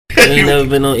You ain't never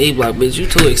been on E Block, bitch. You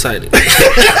too excited.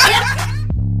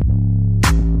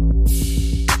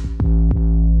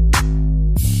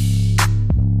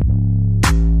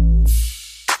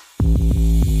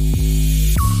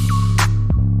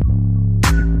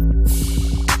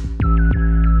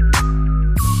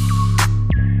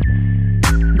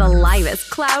 The livest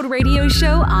cloud radio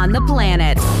show on the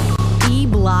planet. E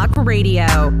Block Radio.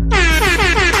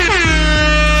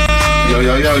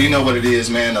 Yo, you know what it is,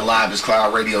 man. The livest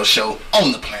cloud radio show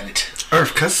on the planet.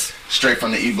 Earth, cuss. Straight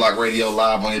from the E Block Radio,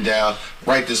 live on your dial.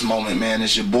 Right this moment, man,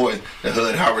 it's your boy, the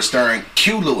Hood Howard Stern,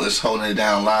 Q Lewis, holding it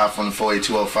down live from the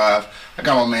 48205. I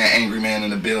got my man Angry Man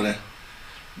in the building.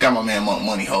 Got my man Monk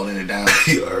Money holding it down.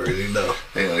 You already know.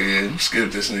 Hell yeah,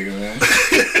 skip this nigga, man.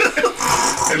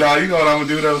 And you know what I'm gonna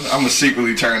do though? I'm gonna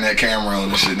secretly turn that camera on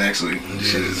and shit next week.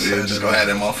 Just gonna have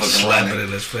that motherfucker slap running. it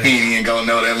in his face. He ain't even gonna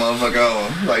know that motherfucker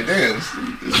on. Like, damn, this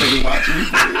nigga watching me.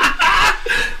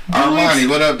 Armani,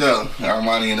 what up though?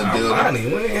 Armani in the building. Armani,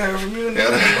 we ain't heard from you.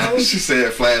 Yeah, she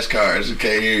said flashcards. She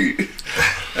can't hear you.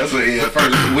 That's what. Yeah,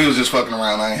 first we was just fucking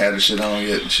around. I ain't had the shit on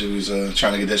yet. She was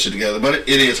trying to get that shit together. But it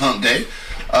is Hump Day.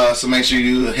 So make sure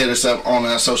you hit us up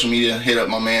on social media. Hit up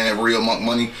my man at Real Monk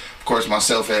Money. Of course,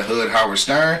 myself at Hood Howard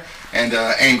Stern. And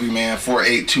Angry Man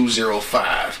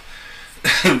 48205.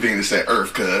 Being to say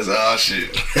Earth, cuz. Oh,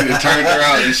 shit. Turned her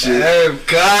out and shit. Earth,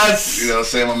 cuz. You know what I'm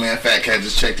saying? My man Fat Cat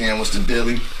just checked in. What's the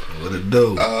dilly? What it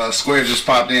do? Square just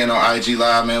popped in on IG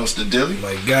Live, man. What's the dilly?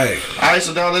 My guy. Alright,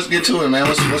 so dog, let's get to it, man.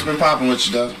 What's been popping with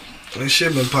you, dog? This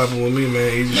shit been popping with me,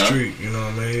 man. Easy Street, you know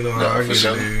what I mean? You know how I get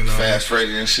sure. there, you know. Fast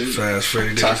Freddy and shit. Fast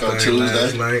Freddy did Taco his thing Tuesday.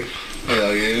 last night.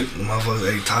 Hell yeah. The motherfuckers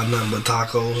ate nothing but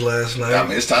tacos last night. I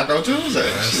mean, it's Taco Tuesday.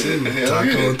 That's shit. it. Hell Taco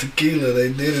yeah. and tequila,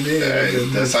 they did it in. Hey,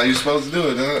 that's how you supposed to do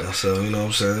it, dog. So, you know what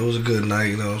I'm saying? It was a good night,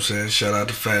 you know what I'm saying? Shout out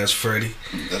to Fast Freddy.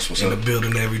 That's what's in up. the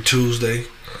building every Tuesday.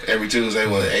 Every Tuesday,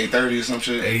 what, 8:30 or some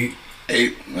shit? 8.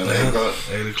 8 o'clock.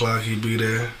 8 o'clock, he be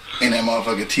there. And that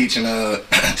motherfucker teaching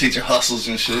hustles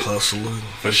and shit. Hustling.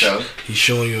 For sure. He's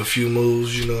showing you a few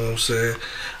moves, you know what I'm saying?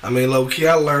 I mean, low key,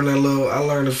 I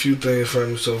learned a few things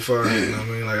from him so far. Yeah. You know what I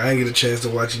mean? Like, I didn't get a chance to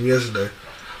watch him yesterday.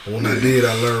 But when I did,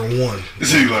 I learned one.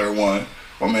 So you learned one.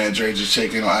 My man Dre just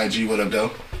checked in on IG. What up,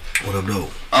 though? What up, though?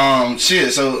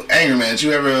 Shit, so, Angry Man, did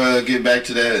you ever get back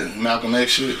to that Malcolm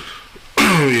X shit?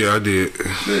 Yeah, I did.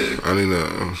 Yeah.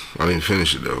 I didn't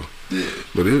finish it though. Yeah.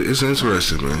 But it's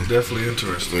interesting, man. Definitely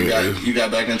interesting. You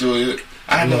got back into it yet?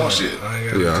 I haven't watched it.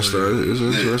 I started. It's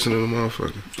interesting in the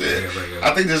motherfucker. Yeah.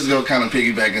 I think this is gonna kind of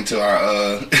piggyback into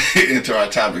our into our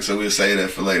topic, so we'll say that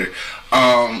for later.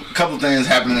 Couple things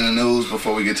happening in the news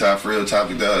before we get to our real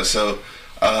topic, though. So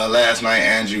last night,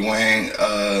 Andrew Wang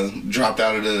dropped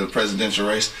out of the presidential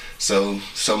race. So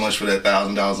much for that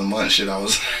 $1,000 a month shit. I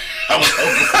was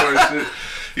hoping for and shit.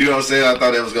 You know what I'm saying? I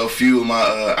thought that was gonna fuel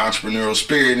my entrepreneurial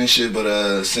spirit and shit, but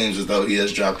it seems as though he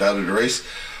has dropped out of the race.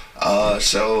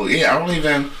 So yeah, I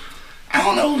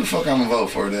don't know who the fuck I'm gonna vote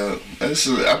for though. I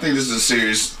think this is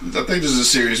a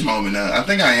serious moment now. I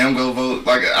think I am gonna vote.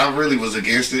 Like, I really was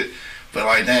against it, but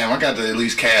like, damn, I got to at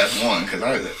least cast one, cause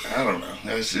I don't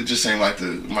know. It just seemed like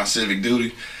my civic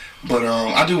duty. But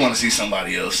I do want to see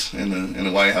somebody else in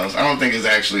the White House. I don't think it's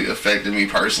actually affected me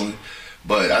personally,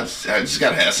 but I just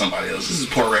gotta have somebody else. This is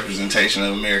poor representation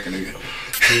of America, nigga.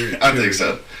 I think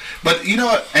so. But you know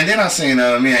what? And then I seen me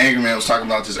and Angry Man was talking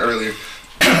about this earlier.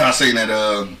 I seen that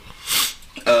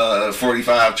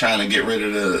 45 trying to get rid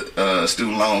of the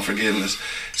student loan forgiveness.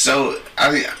 So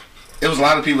it was a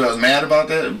lot of people that was mad about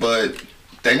that, but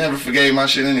they never forgave my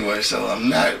shit anyway. So I'm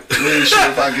not really sure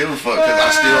if I give a fuck, because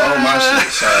I still owe my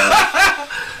shit. So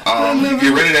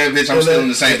get rid of that bitch. I'm still in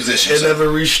the same position. It never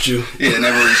reached you. Yeah, it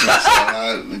never reached me. So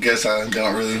I guess I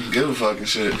don't really give a fuck and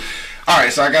shit. All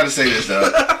right, so I got to say this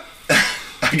though.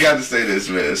 I got to say this,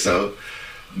 man. So,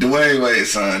 Dwayne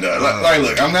Wade's son, dog. Like,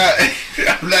 look, I'm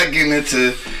not getting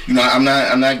into, you know, I'm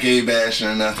not gay bashing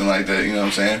or nothing like that. You know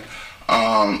what I'm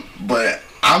saying? But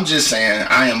I'm just saying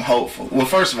I am hopeful. Well,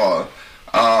 first of all,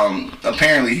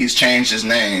 apparently he's changed his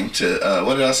name to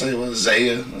what did I say? It was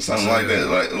Zaya or something like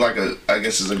that. Like I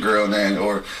guess it's a girl name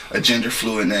or a gender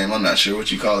fluid name. I'm not sure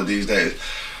what you call it these days.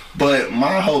 But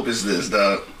my hope is this,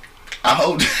 dog. I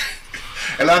hope.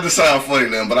 And not to sound funny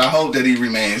then, but I hope that he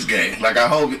remains gay. Like, I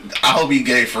hope he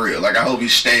gay for real. Like, I hope he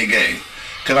stay gay.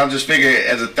 Because I just figure,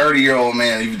 as a 30-year-old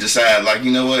man, if you decide, like,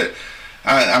 you know what,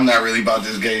 I'm not really about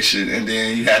this gay shit. And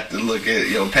then you have to look at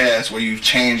your past where you've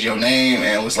changed your name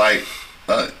and was like,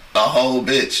 a whole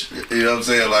bitch. You know what I'm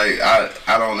saying? Like,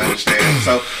 I don't understand.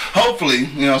 So, hopefully,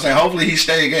 you know what I'm saying? Hopefully he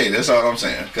stay gay. That's all I'm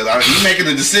saying. Because you making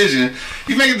a decision.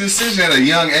 You making a decision at a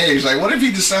young age. Like, what if he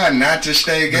decide not to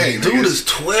stay gay? Dude is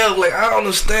 12. Like, I don't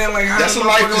understand. Like, how that's a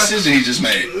life decision he just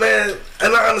made. Man,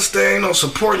 and I understand, you know,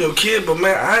 supporting your kid, but,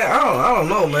 man, I don't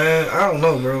know, man. I don't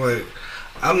know, bro. Like,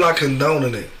 I'm not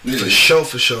condoning it. Yeah.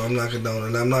 For sure. I'm not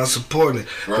condoning it. I'm not supporting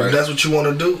it. Right. But if that's what you want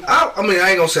to do, I mean, I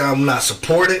ain't going to say I'm not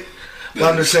supporting it. But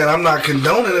I'm just saying I'm not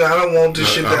condoning it. I don't want this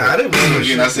shit that I didn't want this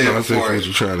shit. I said I think before. what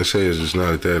you're trying to say is it's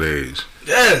not at that age.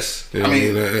 Yes. You know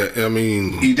I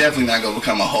mean, he definitely not gonna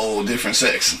become a whole different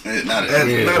sex. Not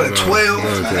at 12.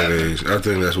 Not at that age. I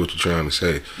think that's what you're trying to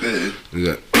say.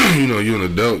 Yeah. You know, you're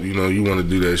an adult. You know, you want to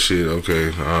do that shit.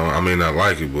 Okay, I may not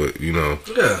like it, but you know,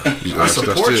 I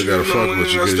support still you. gotta fuck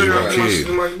with you because you're my kid.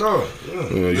 My dog. Yeah.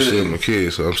 You know, you're still my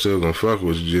kid, so I'm still gonna fuck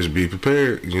with you. Just be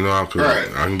prepared. You know, I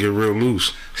can get real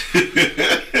loose.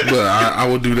 But I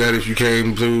would do that if you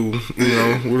came through, you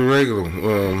know, with a regular,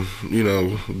 you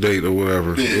know, date or whatever.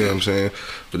 Yeah. You know what I'm saying?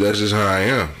 But that's just how I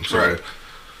am. So, Right.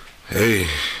 hey,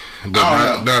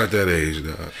 but not at that age,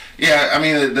 dog. Yeah, I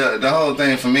mean, the whole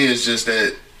thing for me is just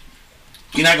that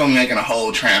you're not gonna be making a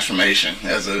whole transformation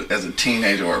as a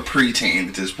teenager or a preteen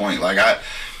at this point. Like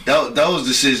those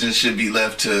decisions should be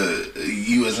left to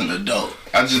you as an adult.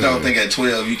 I just don't think at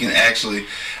 12 you can actually.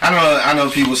 I know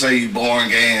people say you born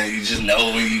gay and you just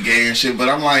know when you gay and shit, but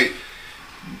I'm like,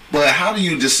 but how do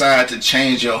you decide to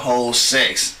change your whole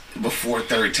sex before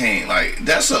 13? Like,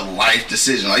 that's a life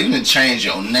decision. Like, you can change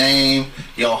your name,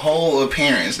 your whole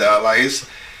appearance, dog. Like,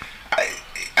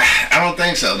 I don't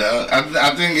think so, dog.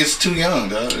 I think it's too young,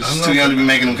 dog. It's too young to be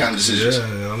making them kind of decisions.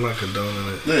 Yeah, I'm not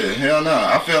condoning it. Yeah, hell no.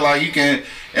 I feel like you can,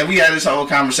 and we had this whole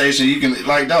conversation, you can,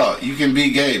 like, dog, you can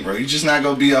be gay, bro. You just not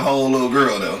gonna be a whole little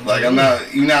girl, though. Like, I'm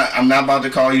not about to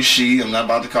call you she, I'm not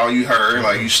about to call you her.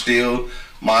 Like, you still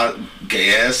my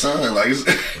gay ass son. Like, it's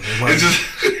just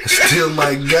still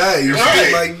my guy. You're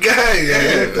still my guy.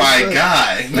 Yeah, my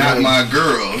guy, not my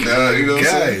girl. You know what I'm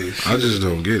saying? I just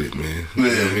don't get it, man. Yeah.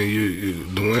 I mean,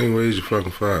 Dwayne Wade's your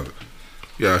fucking father.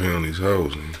 You out here on these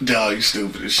hoes, man. Dog, you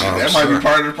stupid as shit. I'm That sorry. might be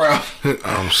part of the problem.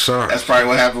 I'm sorry. That's probably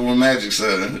what happened with Magic's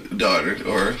daughter,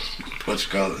 or what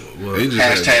you call it. They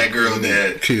just Hashtag girl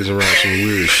dad. Kids around some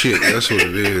weird shit. That's what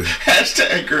it is.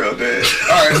 Hashtag girl dad.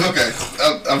 All right, okay.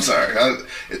 I'm sorry.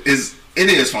 It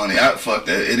is funny. Fuck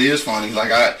that. It is funny.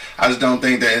 Like, I just don't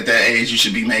think that at that age you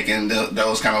should be making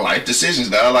those kind of life decisions,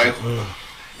 dog. Like,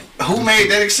 who made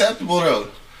that acceptable, though?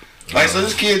 Like, so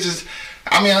this kid just...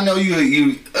 I mean, I know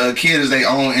you a kid is their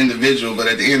own individual, but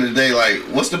at the end of the day, like,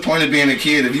 what's the point of being a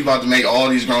kid if you about to make all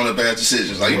these grown up ass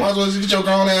decisions? Like, you might as well just get your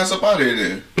grown ass up out of here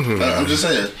then. I'm just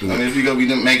saying. I mean, if you gonna be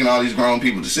making all these grown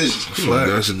people decisions,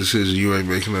 That's a decision you ain't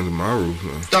making under my roof,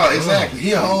 though. dog. Exactly.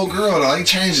 He a whole girl, dog. He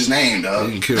changed his name, dog.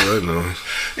 You can kill that noise.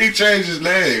 He changed his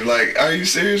name. Like, are you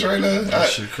serious right now? That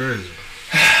shit crazy.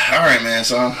 All right, man.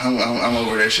 So I'm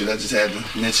over that shit. I just had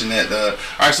to mention that. All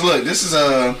right. So look, this is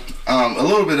a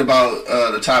little bit about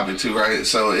the topic too, right?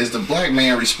 So, is the black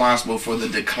man responsible for the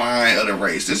decline of the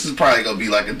race? This is probably gonna be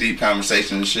like a deep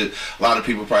conversation and shit. A lot of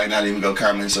people probably not even gonna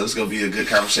comment. So it's gonna be a good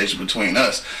conversation between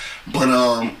us. But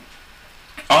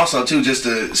also too, just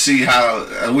to see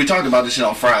how we talked about this shit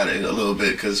on Friday a little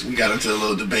bit because we got into a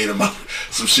little debate about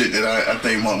some shit that I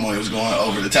think Monk Money was going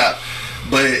over the top,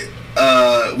 but.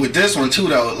 With this one too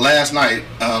though, last night,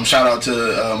 shout out to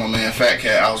my man Fat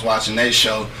Cat. I was watching their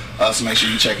show, so make sure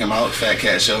you check him out, Fat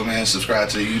Cat Show, man. Subscribe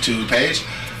to the YouTube page.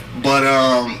 But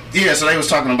yeah, so they was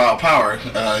talking about power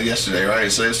yesterday, right?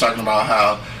 So they was talking about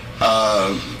how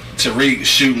Tariq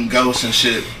shooting ghosts and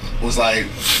shit was like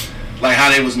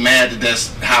how they was mad that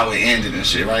that's how it ended and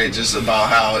shit, right? Just about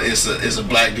how it's a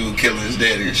black dude killing his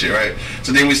daddy and shit, right?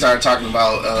 So then we started talking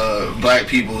about black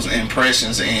people's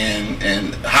impressions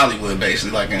in Hollywood,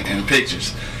 basically, like in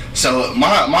pictures. So my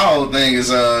whole thing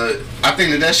is I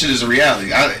think that shit is a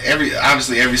reality.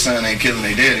 Obviously every son ain't killing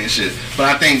their daddy and shit, but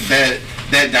I think that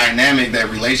dynamic, that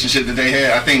relationship that they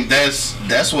had, I think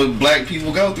that's what black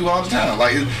people go through all the time.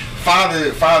 Like,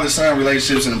 father-son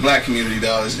relationships in the black community,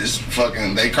 though, is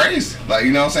fucking, they crazy. Like,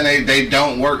 you know what I'm saying? They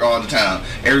don't work all the time.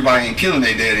 Everybody ain't killing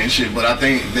their daddy and shit, but I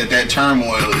think that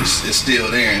turmoil is still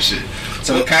there and shit.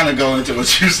 So it kind of go into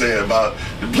what you said about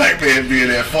the black man being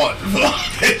at fault for all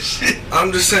that shit.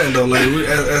 I'm just saying, though, like,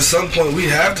 at some point, we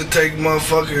have to take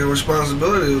motherfucking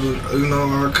responsibility, you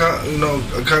know,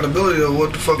 accountability of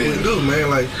what the fuck we do, man.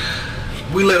 Like,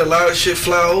 we let a lot of shit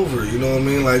fly over, you know what I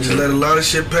mean? Like, just let a lot of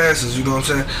shit pass us, you know what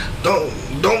I'm saying?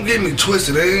 Don't get me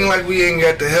twisted. It ain't like we ain't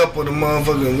got the help of the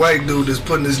motherfucking white dude that's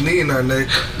putting his knee in our neck.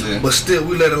 Yeah. But still,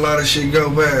 we let a lot of shit go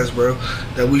past, bro,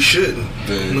 that we shouldn't.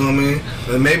 Yeah. You know what I mean?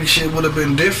 And maybe shit would have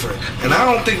been different. And I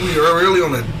don't think we are really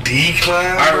on a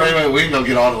decline. All right, wait. We ain't gonna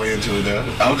get all the way into it, though.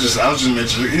 I was just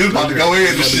mentioning. You was about to go in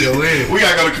and shit. We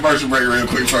gotta go to commercial break real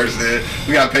quick first, then.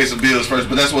 We gotta pay some bills first.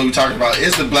 But that's what we talking about.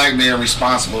 Is the black man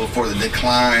responsible for the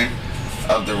decline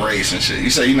of the race and shit? You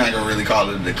say you're not gonna really call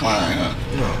it a decline, huh?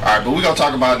 No. All right, but we gonna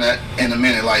talk about that in a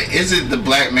minute. Like, is it the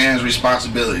black man's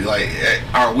responsibility? Like,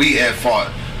 are we at fault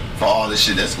for all this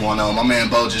shit that's going on? My man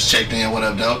Bo just checked in. What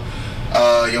up, though?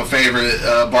 Your favorite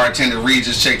bartender Reed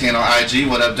just checked in on IG.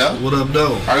 What up, though? What up,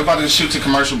 though? All right, we're about to shoot to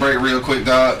commercial break real quick,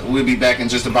 dog. We'll be back in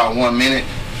just about 1 minute.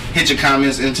 Hit your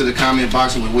comments into the comment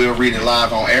box and we will read it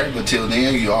live on air. But till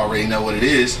then, you already know what it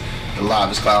is. The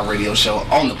Livest Cloud Radio Show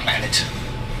on the planet.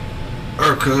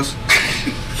 Cuz.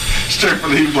 Straight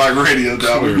from the E Block Radio,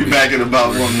 dog. We'll be back in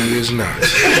about 1 minute. It's not.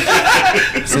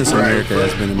 Since America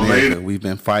has been America, we've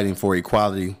been fighting for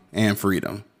equality and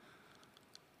freedom.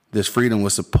 This freedom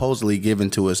was supposedly given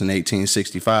to us in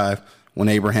 1865 when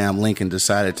Abraham Lincoln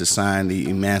decided to sign the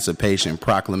Emancipation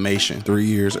Proclamation 3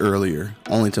 years earlier,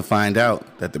 only to find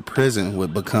out that the prison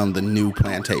would become the new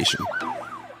plantation,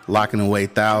 locking away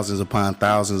thousands upon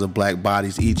thousands of black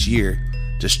bodies each year,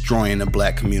 destroying the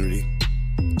black community.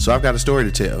 So I've got a story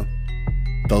to tell.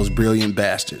 Those brilliant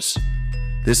bastards.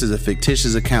 This is a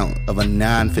fictitious account of a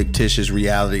non-fictitious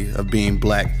reality of being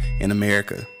black in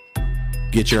America.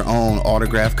 Get your own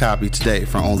autographed copy today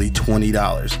for only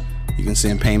 $20. You can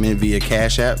send payment via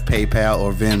Cash App, PayPal,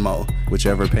 or Venmo.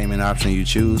 Whichever payment option you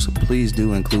choose, please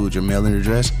do include your mailing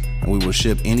address, and we will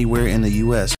ship anywhere in the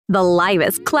U.S. The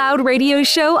livest cloud radio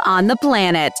show on the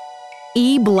planet.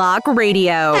 E-Block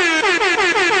Radio.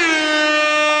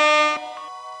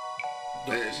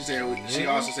 She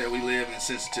also said we live in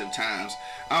sensitive times.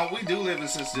 We do live in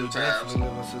sensitive times. And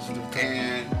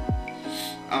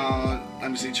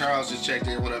let me see. Charles just checked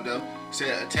in. What up, though?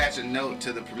 Said attach a note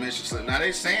to the permission slip. Now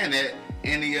they saying that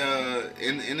in the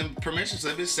in the permission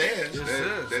slip it says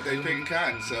that they picking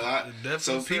cotton.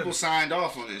 So people signed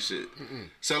off on this shit.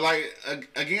 So like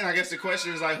again, I guess the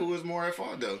question is like, who is more at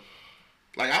fault though?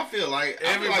 Like I feel like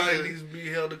everybody needs to be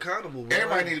held accountable. Bro.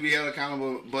 Everybody needs to be held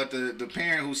accountable, but the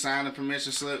parent who signed the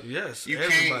permission slip, yes,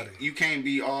 everybody. You can't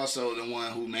be also the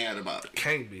one who mad about it.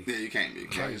 Can't be. Yeah, you can't be.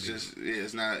 It's just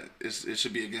it's not. It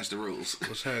should be against the rules.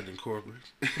 What's happening, corporate?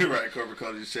 Right, corporate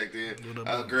code just checked in.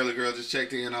 Girly girl just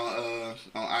checked in on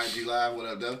IG Live. What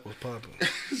up, though? What's poppin'?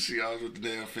 She always with the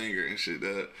damn finger and shit.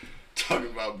 Talking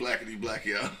about blackity black,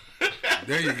 y'all.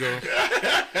 There you go.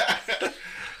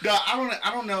 No,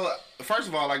 I don't know. First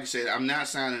of all, like you said, I'm not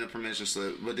signing a permission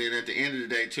slip. But then at the end of the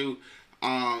day, too,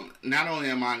 not only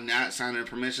am I not signing a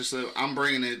permission slip, I'm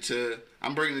bringing it to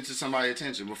somebody's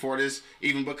attention before this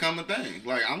even become a thing.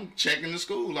 Like I'm checking the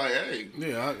school. Like, hey,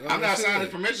 yeah, I'm not signing a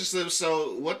permission slip.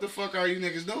 So what the fuck are you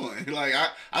niggas doing? Like,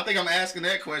 I think I'm asking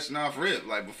that question off rip,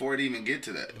 like before it even get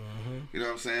to that. Mm-hmm. You know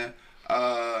what I'm saying?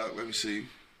 Let me see.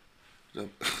 Here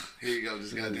you go,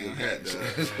 this goddamn hat, dog.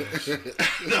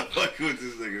 No fuck with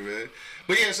this nigga, man.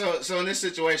 But yeah, so in this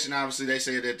situation, obviously they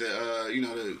say that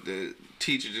the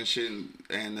teachers and shit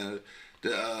and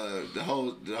the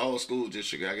whole school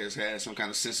district, I guess, had some kind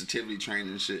of sensitivity training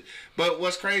and shit. But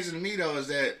what's crazy to me though is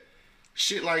that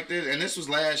shit like this, and this was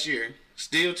last year.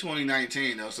 Still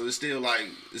 2019 though, so it's still like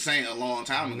this ain't a long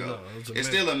time ago. No, it's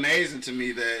still amazing to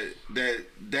me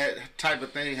that type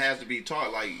of thing has to be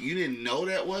taught. Like you didn't know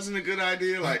that wasn't a good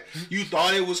idea. Like you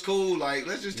thought it was cool. Like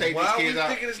let's just take these kids out. Why are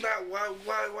we thinking it's not?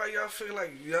 Why y'all feel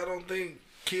like y'all don't think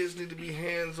kids need to be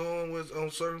hands on on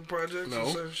certain projects and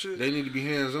certain shit? They need to be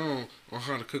hands on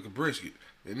how to cook a brisket.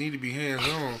 They need to be hands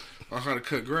on how to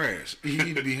cut grass. You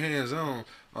need to be hands on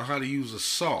how to use a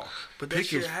saw. But that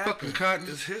shit fucking cotton.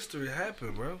 It's history. It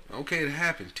happened, bro. Okay, it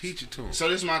happened. Teach it to them. So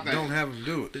this is my thing. Don't have them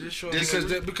do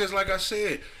it. Because like I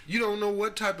said, you don't know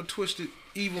what type of twisted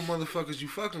evil motherfuckers you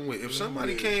fucking with. If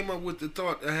somebody came up with the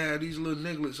thought to have these little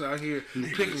nigglets out here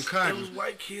picking cotton, there was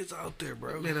white kids out there,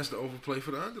 bro. Man, that's the overplay for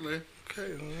the underlay.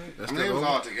 Okay, that's it was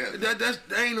all together. That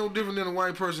ain't no different than a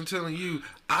white person telling you,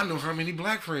 I know how many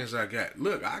black friends I got.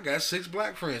 Look, I got 6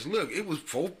 black friends. Look, it was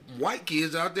 4 white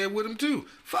kids out there with them too.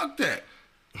 Fuck that.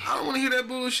 I don't want to hear that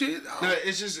bullshit. No,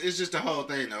 it's just the whole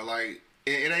thing though. Like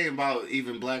it ain't about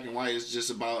even black and white. It's just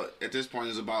about at this point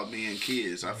it's about being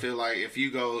kids. I feel like if you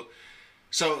go,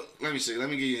 so let me see. Let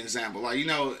me give you an example. Like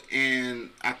and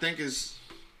I think it's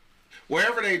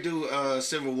wherever they do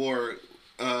Civil War.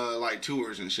 like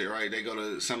tours and shit, right? They go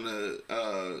to some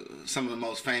of the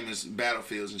most famous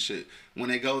battlefields and shit. When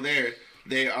they go there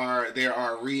are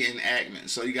reenactments.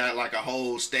 So you got like a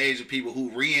whole stage of people who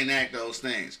reenact those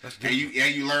things, and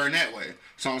you learn that way.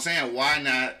 So I'm saying,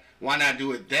 why not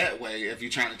do it that way if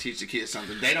you're trying to teach the kids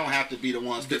something? They don't have to be the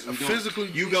ones physically.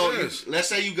 Let's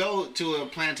say you go to a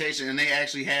plantation and they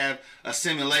actually have a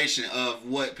simulation of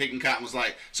what picking cotton was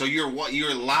like. So you're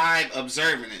live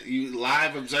observing it. You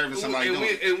live observing somebody doing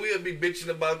it. And we'll be bitching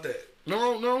about that.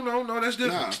 No, that's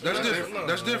different. That's different.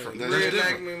 That's different.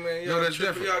 Reenactment, man. That's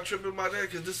different. Y'all tripping about that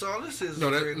because this all this is.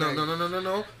 No.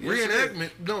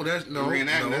 Reenactment. No, that's no.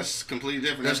 Reenactment. That's completely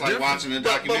different. That's like watching a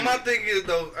documentary. But my thing is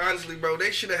though, honestly, bro, they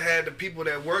should have had the people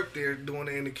that work there doing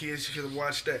it, and the kids should have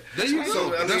watched that. There you go.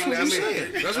 That's what I'm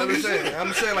saying. That's what I'm saying.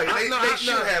 I'm saying like they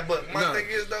should have, but my thing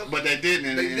is though. But they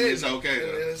didn't, and it's okay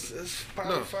though. It's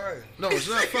probably fine. No, it's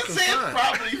not fucking fine.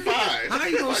 Probably fine. How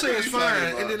you gonna say it's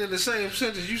fine, and then in the same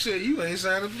sentence you said you ain't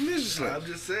signed up for I'm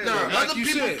just saying. No, like other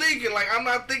people thinking, like I'm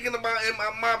not thinking about in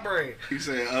my brain. You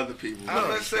saying other people? I'm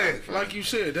not saying. Like you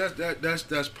said,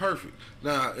 that's perfect.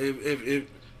 Now, if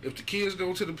the kids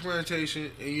go to the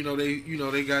plantation and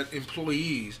they got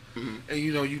employees, and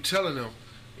you telling them,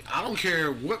 I don't care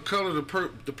what color the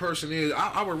person is.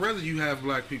 I would rather you have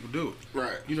black people do it.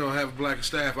 Right. Have black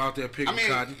staff out there picking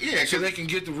cotton. Yeah, so they can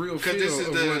get the real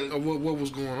feel of what was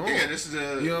going on. Yeah, this is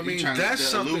the. You know what I mean? That's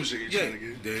something. Here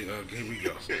we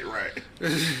go. Right.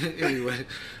 Anyway,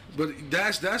 but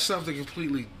that's something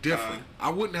completely different. I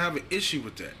wouldn't have an issue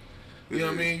with that. You know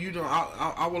what I mean?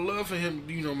 I would love for him.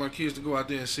 My kids to go out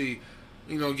there and see.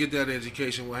 Get that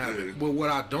education, what have you. But what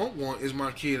I don't want is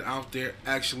my kid out there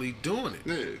actually doing it.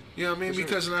 Yeah. You know what I mean?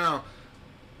 Because now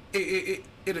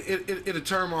it'll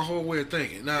turn my whole way of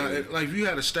thinking. Now, like if you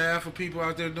had a staff of people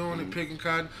out there doing it, picking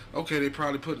cotton, okay, they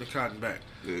probably putting the cotton back.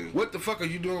 Yeah. What the fuck are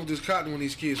you doing with this cotton when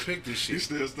these kids pick this shit? You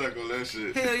still stuck on that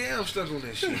shit? Hell yeah, I'm stuck on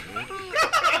that shit, man.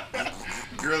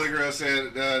 Girly Girl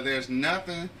said there's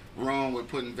nothing wrong with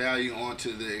putting value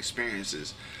onto the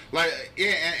experiences. Like,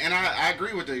 yeah, and I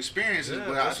agree with the experiences,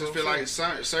 but I just feel like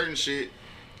certain shit,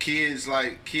 kids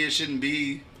shouldn't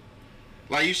be,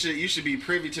 like, you should be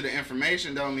privy to the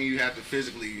information. Don't mean you have to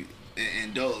physically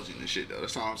indulge in the shit though.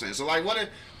 That's all I'm saying. So like, what if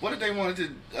they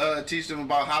wanted to teach them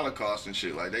about Holocaust and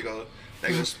shit? Like they go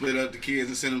split up the kids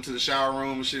and send them to the shower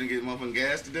room and shit and get motherfucking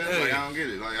gas to death. Hey. Like I don't get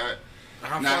it. Like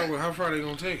how far are they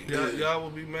gonna take it? Y'all will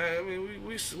be mad. I mean,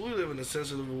 we live in a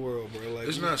sensitive world, bro. Like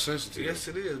it's not sensitive. Yes,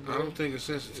 it is, bro. I don't think it's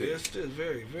sensitive. Yes, it is.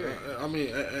 Very, very. I mean,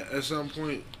 at some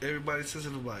point, everybody's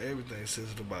sensitive about everything.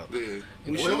 Sensitive about. Yeah.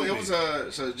 It was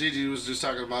so Gigi was just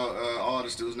talking about all the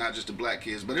students, not just the black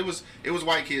kids, but it was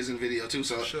white kids in the video too.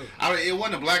 So sure. It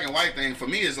wasn't a black and white thing for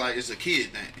me. It's like it's a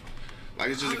kid thing. Like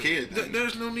it's just a kid thing.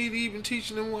 There's no need to even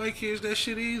teaching them white kids that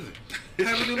shit either.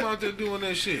 Having them out there doing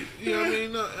that shit. You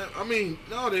know what I mean?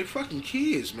 No, they're fucking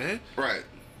kids, man. Right.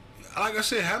 Like I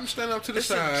said, have them stand up to the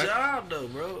side. It's a job, though,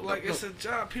 bro. Like, it's a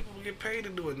job. People get paid to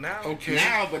do it now. Okay.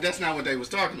 Now, but that's not what they was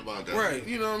talking about, though. Right.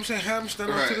 You know what I'm saying? Have them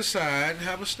stand up to the side,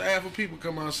 have a staff of people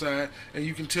come outside, and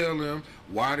you can tell them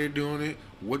why they're doing it,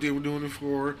 what they were doing it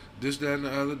for, this, that, and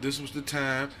the other, this was the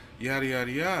time, yada,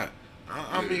 yada, yada.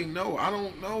 I mean, no, I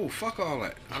don't know. Fuck all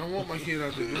that. I don't want my kid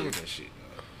out there doing that shit.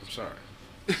 I'm sorry.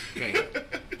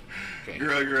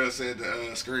 Girl said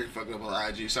the screen fucked up on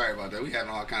IG. Sorry about that. We having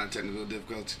all kind of technical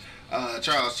difficulties.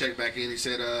 Charles checked back in. He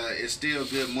said it's still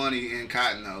good money in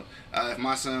cotton though. If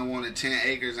my son wanted 10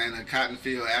 acres and a cotton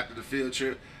field after the field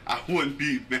trip, I wouldn't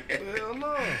be mad. Hell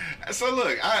no. So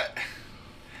look,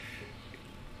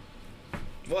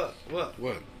 What?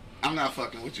 I'm not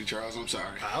fucking with you, Charles. I'm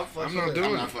sorry. I'm not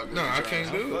doing it. No, I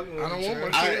can't do it. I don't want my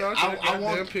kid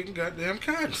out there picking goddamn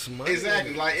cotton.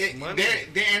 Exactly. Like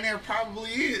there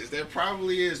probably is. There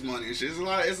probably is money and shit.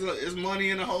 It's money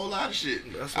in a whole lot of shit.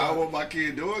 I don't want my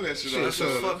kid doing that shit. That's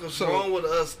what's wrong with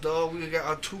us, dog. We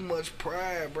got too much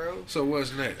pride, bro. So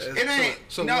what's next? It ain't.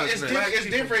 It's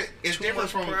different. It's different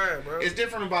from pride, bro. It's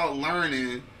different about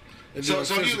learning. So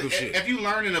if you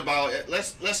learning about it,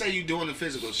 let's say you doing the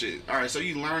physical shit. All right, so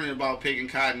you learning about picking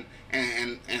cotton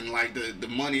and like the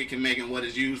money it can make and what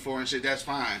it's used for and shit. That's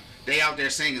fine. They out there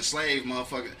singing slave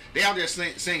motherfucker. They out there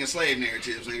singing slave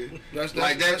narratives, nigga. That's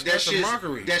a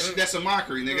mockery. That's a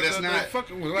mockery, nigga. That's not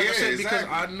fucking. Like I said, because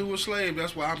I knew a slave.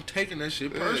 That's why I'm taking that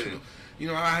shit personal. You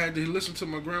know, I had to listen to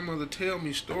my grandmother tell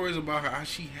me stories about her. How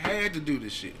she had to do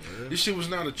this shit. This shit was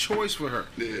not a choice for her.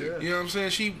 Yeah. You know what I'm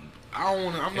saying?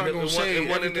 I'm not gonna say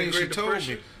everything she told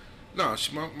me. No,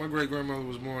 my great grandmother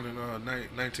was born in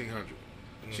 1900.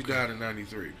 She died in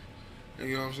 93.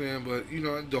 You know what I'm saying? But, you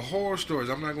know, the horror stories,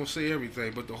 I'm not going to say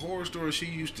everything, but the horror stories she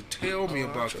used to tell me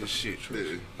about this shit.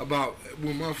 About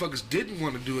when motherfuckers didn't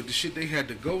want to do it, the shit they had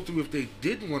to go through if they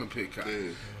didn't want to pick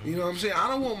cotton. You know what I'm saying? I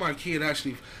don't want my kid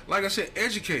actually, like I said,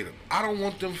 educate them. I don't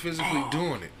want them physically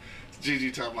doing it.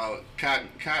 Gigi talking about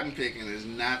cotton picking is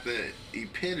not the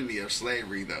epitome of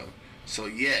slavery, though. So,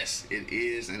 yes, it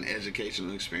is an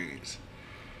educational experience.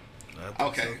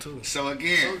 Okay, so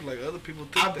again, like other people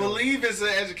think I believe it's an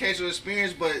educational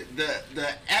experience, but the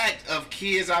act of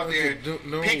kids out there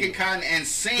picking cotton and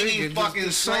singing fucking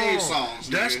slave songs.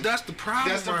 That's the problem.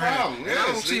 That's the problem. I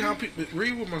don't see how people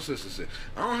read what my sister said.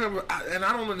 I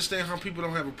don't understand how people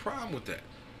don't have a problem with that.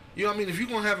 You know what I mean? If you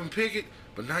gonna have them pick it,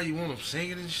 but now you want them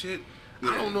singing and shit.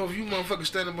 I don't know if you motherfuckers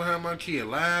standing behind my kid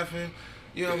laughing.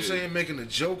 You know what I'm saying? Making a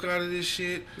joke out of this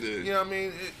shit. You know what I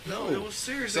mean? It was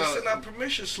serious. They sent out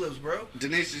permission slips, bro.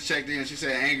 Denise just checked in. She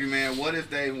said, "Angry man, what if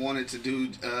they wanted to do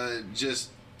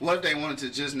what if they wanted to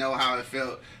just know how it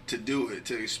felt to do it,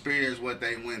 to experience what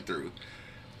they went through?"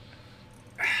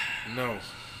 No,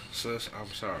 sis,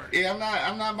 I'm sorry. Yeah,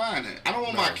 I'm not buying it. I don't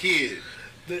want my kid.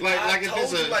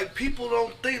 Like people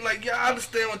don't think like y'all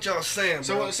understand what y'all saying,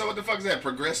 bro. So what the fuck is that?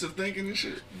 Progressive thinking and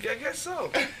shit? Yeah, I guess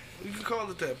so. You can call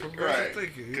it that. Progressive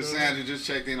thinking. Cassandra just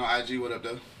checked in on IG. What up,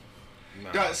 though?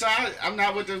 Nah. So I'm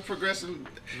not with the progressive.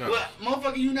 No. Well,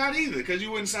 motherfucker, you not either, because you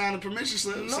wouldn't sign a permission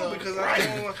slip. No, because I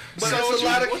don't want. But so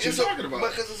what you talking about?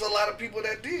 Because there's a lot of people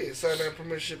that did sign that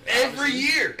permission slip every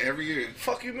year. Every year.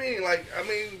 Fuck you mean? Like, I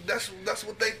mean, that's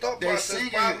what they thought process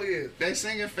probably is. They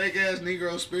singing fake ass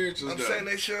Negro spirituals. I'm saying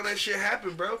they sure that shit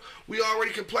happened, bro. We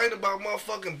already complained about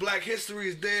motherfucking Black history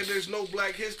is dead. There's no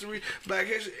Black history. Black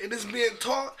history, and it's being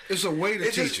taught. It's a way to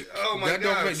teach it. Oh my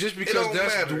God! Just because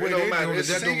that's the way they do it,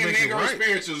 that don't make it right.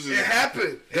 Spirituals. It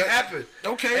happened. It happened.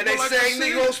 Okay, and they sang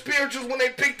Negro spirituals when they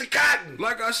picked the cotton.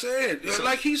 Like I said,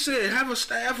 like he said, have a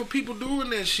staff of people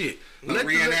doing that shit. Let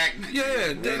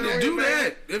reenactment. Do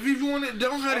that. If you want it,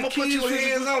 don't have the kids. I'm gonna put your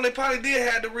hands on. They probably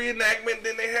did have the reenactment.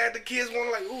 Then they had the kids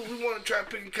want like, ooh, we want to try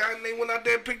picking cotton. They went out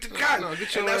there and picked the cotton, and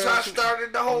that's how I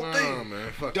started the whole thing.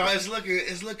 Man, fuck dog,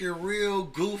 it's looking real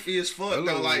goofy as fuck.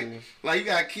 Though, like you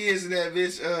got kids in that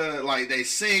bitch, like they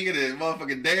singing and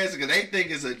motherfucking dancing because they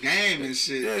think it's a game and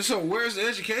shit. Yeah, so where's the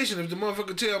education if the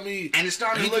motherfucker tell me? And it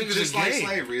started to look just like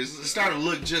slavery. It started to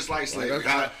look just like slavery.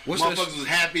 Motherfuckers was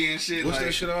happy and shit. What's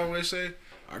that shit I always say?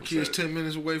 Our kids 10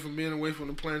 minutes away from being away from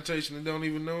the plantation and don't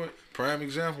even know it. Prime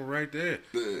example right there.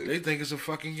 They think it's a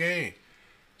fucking game.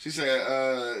 She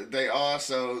said they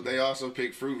also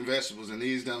pick fruit and vegetables, and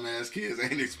these dumbass kids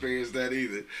ain't experienced that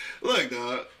either. Look,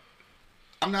 dog,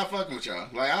 I'm not fucking with y'all.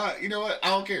 Like, you know what? I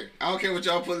don't care. I don't care what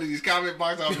y'all put in these comment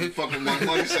boxes. I don't give a fuck with my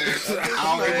money shares.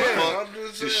 I don't give a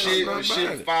fuck. The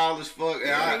shit foul as fuck.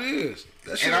 Yeah, it is.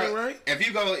 That shit ain't right.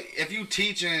 If you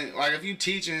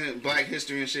teaching Black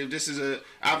history and shit, this is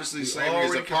obviously slavery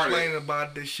is a part of it. Complaining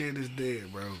about this shit is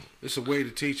dead, bro. It's a way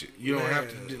to teach it. You don't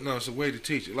have to. No, it's a way to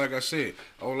teach it. Like I said,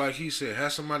 like he said,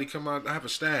 have somebody come out. Have a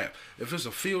staff. If it's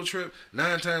a field trip,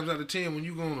 9 times out of 10, when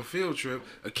you go on a field trip,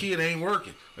 a kid ain't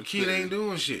working. A kid ain't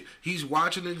doing shit. He's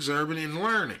watching, observing, and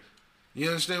learning. You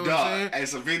understand what I'm saying? Hey,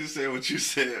 Savita said what you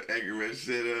said, Angry Man. She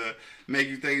said, make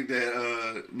you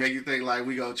think like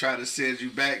we gonna try to send you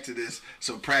back to this,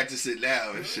 so practice it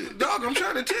now and shit. Dog, I'm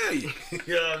trying to tell you.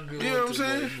 You know what I'm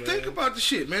saying? Think about the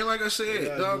shit, man. Like I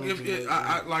said, dog. I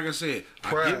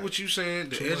get what you saying.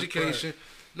 The education.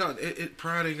 No,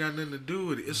 pride ain't got nothing to do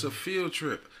with it. It's a field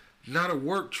trip. Not a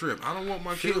work trip. I don't want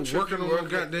my kids working on no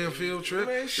goddamn field trip.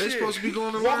 They supposed to be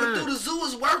going to learn. Walking through the zoo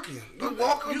is working. You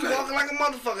walking like a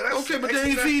motherfucker. That's okay, but they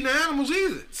ain't feeding animals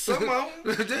either. Some of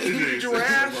them. They ain't feeding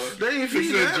giraffes. They ain't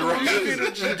feeding animals either.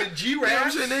 The giraffes. You know what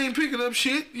I'm saying? They ain't picking up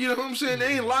shit. You know what I'm saying?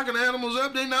 They ain't locking animals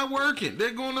up. They not working. They're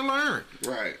going to learn.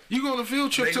 Right. You going to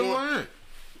field trip to learn.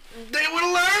 They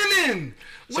were learning.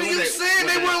 What are you saying?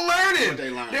 They were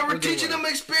learning. They were teaching them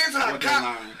experience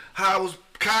how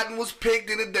cotton was picked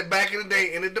back in the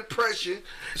day in the Depression.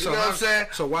 You know what I'm saying?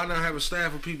 So why not have a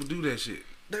staff of people do that shit?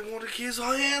 They want the kids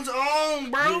hands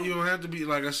on, bro. You don't have to be,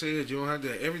 like I said, you don't have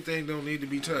to, everything don't need to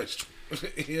be touched.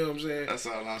 You know what I'm saying? That's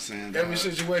all I'm saying. Every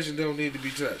situation don't need to be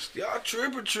touched. Y'all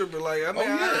tripping. Like, I mean,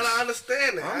 I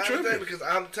understand it. I'm tripping because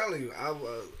I'm telling you,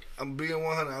 I'm being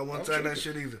 100. I won't say that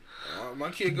shit either. My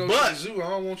kid goes to the zoo. I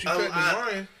don't want you petting the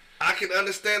lion. I can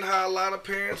understand how a lot of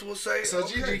parents will say. So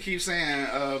Gigi keeps saying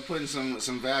putting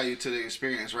some value to the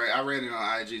experience, right? I read it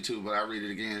on IG too, but I read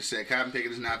it again. It said cotton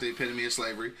picking is not the epitome of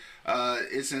slavery.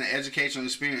 It's an educational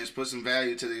experience. Put some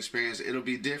value to the experience. It'll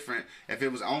be different if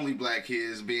it was only Black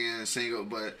kids being single,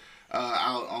 but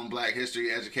out on Black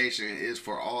history education is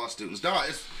for all students. Dog,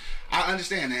 I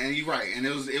understand that, and you're right. And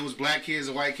it was black kids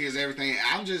and white kids, everything.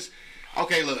 I'm just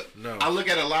okay. Look, I look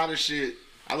at a lot of shit.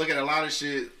 Like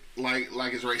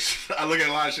it's racist. I look at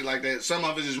a lot of shit like that. Some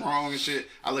of it is wrong and shit.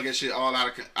 I look at shit all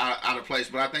out of place.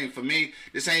 But I think for me,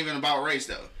 this ain't even about race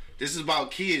though. This is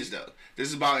about kids though. This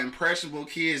is about impressionable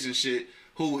kids and shit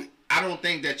who I don't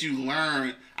think that you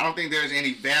learn. I don't think there's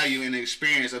any value in the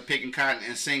experience of picking cotton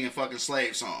and singing fucking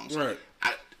slave songs. Right.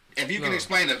 If you can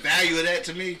explain the value of that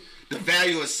to me, the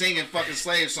value of singing fucking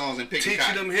slave songs and picking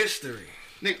cotton. Teaching them history.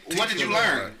 What did you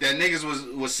learn? That niggas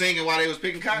was singing while they was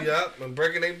picking cotton? Yup, and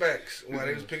breaking their backs while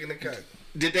they was picking the cotton.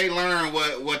 Did they learn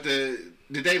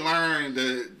did they learn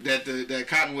that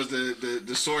cotton was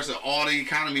the source of all the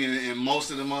economy in most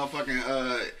of the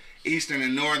motherfucking eastern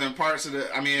and northern parts of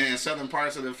and southern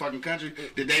parts of the fucking country?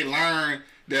 Did they learn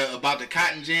about the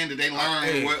cotton gin? Did they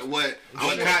learn what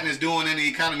cotton is doing in the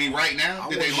economy right now?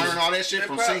 Did they learn all that shit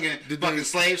from singing fucking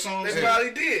slave songs? They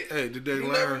probably did. Hey, did they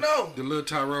learn? Did Lil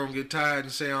Tyrone get tired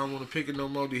and say I don't want to pick it no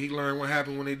more? Did he learn what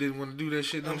happened when they didn't want to do that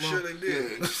shit no more? I'm sure they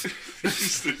did.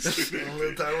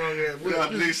 Lil Tyrone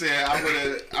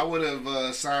I would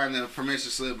have signed the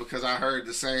permission slip because I heard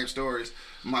the same stories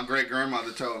my great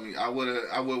grandmother told me. I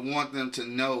would want them to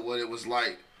know what it was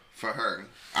like for her.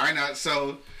 All right, now,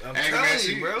 so I'm telling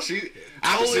you, bro. She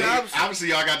obviously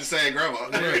y'all got the same grandma,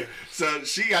 yeah. So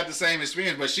she got the same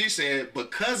experience, but she said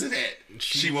because of that,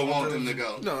 she would want them to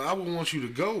go. No, I would want you to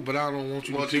go, but I don't want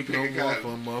you to pick no more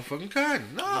from motherfucking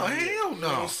cotton. No, hell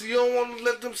no. See, you don't want to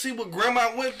let them see what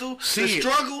grandma went through.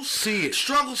 Struggles. See it.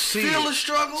 Struggles. Feel the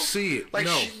struggle. See it. Like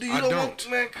no, I don't.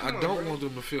 I don't want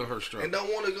them to feel her struggle. And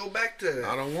don't want to go back to that.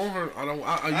 I don't want her.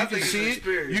 You can see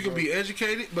it. You can be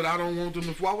educated, but I don't want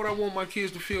them to. Why would I want my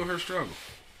kids to feel her struggle?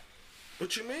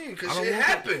 What you mean? Because it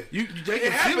happened.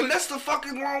 It happened. That's the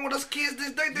fucking wrong with us kids.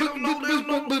 They don't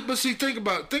know. But see, think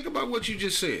about what you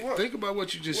just said. What? Think about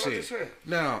what you just said.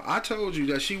 Now, I told you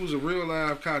that she was a real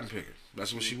live cotton picker.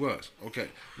 That's what she was. Okay.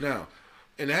 Now,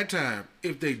 in that time,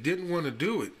 if they didn't want to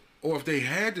do it, or if they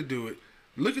had to do it,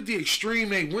 look at the extreme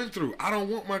they went through. I don't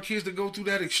want my kids to go through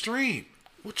that extreme.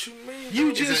 What you mean?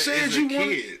 You just said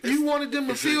you wanted them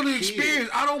to feel the experience.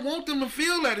 I don't want them to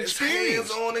feel that experience.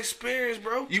 It's hands-on experience,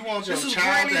 bro. You want your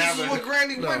child to have what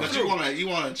Granny went through. You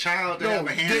want a child to have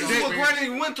a hands-on experience. This is what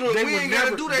Granny went through. We ain't got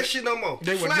to do that shit no more.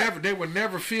 They would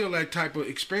never feel that type of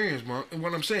experience, Mark. And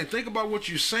what I'm saying, think about what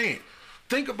you're saying.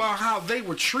 Think about how they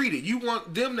were treated. You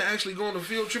want them to actually go on a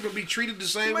field trip and be treated the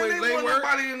same way they were?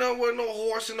 Nobody with no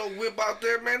horse and no whip out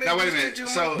there, man. Now wait a minute.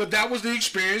 But that was the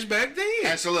experience back then.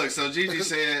 And so look, Gigi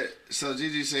said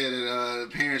that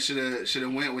parents should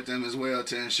have went with them as well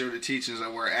to ensure the teachings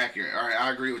were accurate. All right, I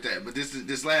agree with that. But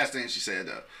this last thing she said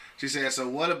though. She said, so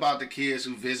what about the kids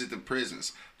who visit the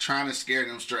prisons, trying to scare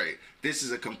them straight? This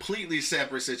is a completely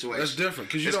separate situation. That's different,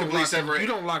 because you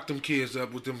don't lock them kids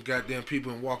up with them goddamn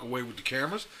people and walk away with the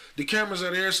cameras. The cameras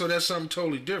are there, so that's something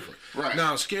totally different. Right.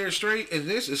 Now, scared straight and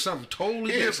this is something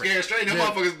totally different. Scared straight. Them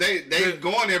motherfuckers, they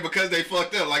going there because they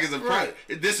fucked up. Like,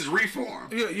 this is reform.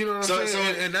 Yeah, you know what I'm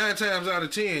saying? And 9 times out of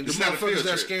 10, the motherfuckers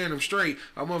that's scaring them straight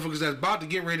are motherfuckers that's about to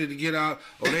get ready to get out,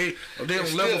 or they on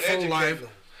level 4 life.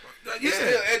 Yeah,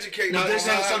 still educating. No,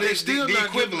 so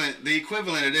the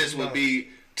equivalent of this would be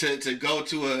to go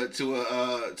to a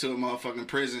motherfucking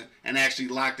prison and actually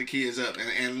lock the kids up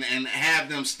and have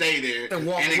them stay there and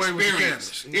walk away with the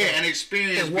cameras. Yeah, and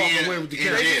experience and walk away with the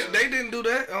cameras. They didn't do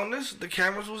that on this. The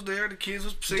cameras was there. The kids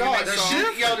was singing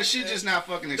the shit just not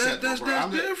fucking acceptable.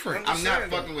 That's different. I'm not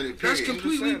fucking with it. Period. That's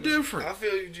completely different. I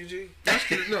feel you,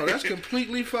 GG. That's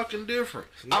completely fucking different.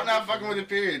 I'm not fucking with it.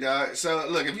 Period, dog. So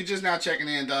look, if you're just now checking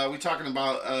in, dog, we talking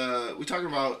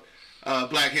about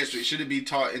Black history. Should it be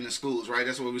taught in the schools, right?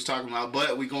 That's what we was talking about.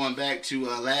 But we going back to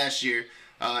last year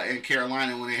in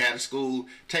Carolina when they had a school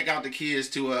take out the kids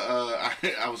to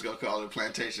I was gonna call it a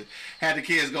plantation. Had the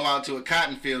kids go out to a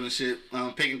cotton field and shit,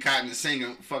 picking cotton and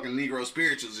singing fucking Negro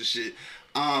spirituals and shit.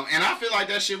 And I feel like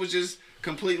that shit was just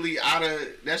completely out of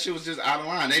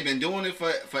line. They've been doing it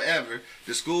forever.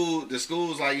 The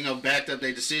schools like backed up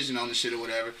their decision on the shit or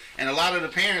whatever. And a lot of the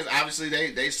parents obviously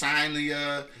they signed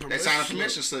the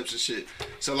permission slips and shit.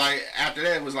 So like after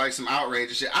that it was like some outrage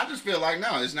and shit. I just feel like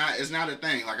no, it's not a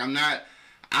thing. Like I'm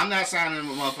not signing a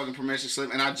motherfucking permission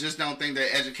slip, and I just don't think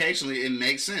that educationally it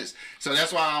makes sense. So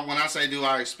that's why when I say do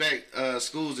I expect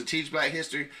schools to teach Black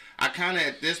history, I kind of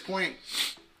at this point.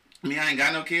 I mean, I ain't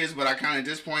got no kids, but I kind of at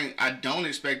this point, I don't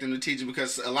expect them to teach it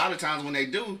because a lot of times when they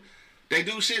do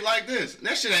shit like this.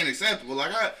 That shit ain't acceptable.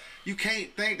 Like, you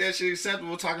can't think that shit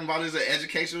acceptable talking about is an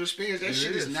educational experience. That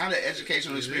shit is not an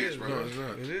educational experience, bro. No, it's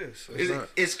not. It is.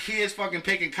 It's kids fucking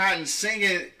picking cotton,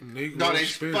 singing. No, they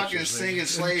fucking singing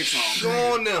slave songs.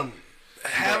 Showing them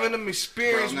having them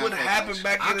experience what happened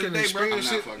back in the day, bro.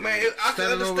 Man, I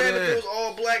can understand if it was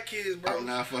all black kids, bro. I'm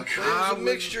not fucking. But it was a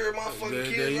mixture of motherfucking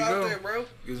kids out there, bro.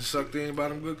 Getting sucked in by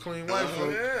them good, clean white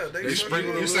folks. Yeah, they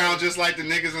sprinkle. You sound just like the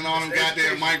niggas in all them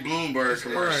goddamn Mike Bloomberg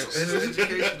commercials. It's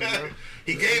education, bro.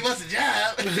 He gave us a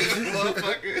job,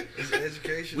 motherfucker. It's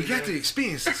education. We got the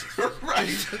experiences. Right.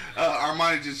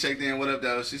 Armani just checked in. What up,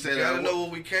 though? She said, "You gotta know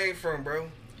where we came from, bro."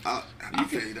 I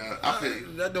feel you, though. I feel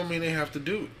you. That don't mean they have to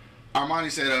do it.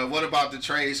 Armani said, "What about the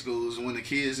trade schools when the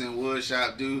kids in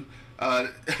woodshop do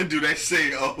they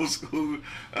sing old school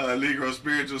Negro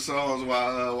spiritual songs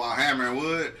while hammering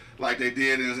wood like they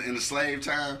did in the slave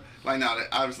time? Like, no,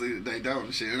 obviously they don't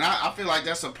and shit. And I feel like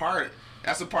that's a part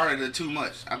of the too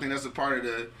much. I think that's a part of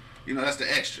the, that's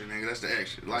the extra, nigga. That's the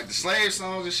extra. Like the slave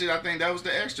songs and shit, I think that was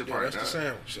the extra part. That's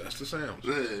the sandwich.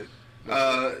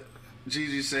 Yeah.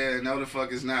 Gigi said, no the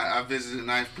fuck is not. I visited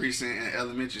 9th Precinct in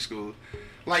elementary school.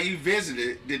 Like, you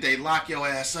visited, did they lock your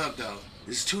ass up, though?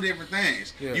 It's two different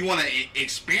things. Yeah. You want to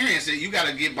experience it, you got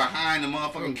to get behind the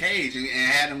motherfucking cage and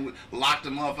have them lock the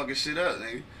motherfucking shit up,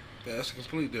 nigga. Yeah, that's a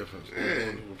complete difference.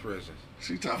 Yeah. With prison.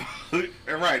 She talking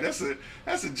about, right, that's a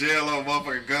jail on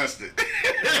motherfucking Guston.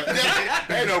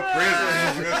 Ain't no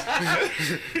prison.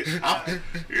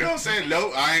 You know what I'm saying?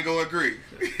 Nope, I ain't gonna agree.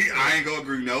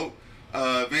 Nope.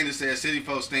 Vanda said city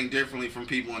folks think differently from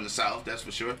people in the South. That's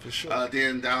for sure.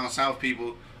 Then down South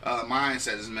people,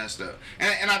 mindset is messed up,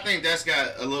 and I think that's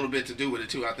got a little bit to do with it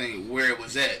too. I think where it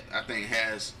was at,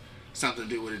 has something to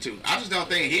do with it too. I just don't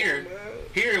think here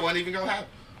it wasn't even gonna happen.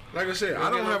 Like I said, I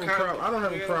don't have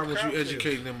a problem with you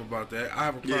educating them about that. I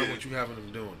have a problem with you having them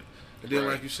doing it, and then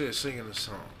like you said, singing the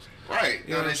songs. Right?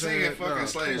 You know they singing fucking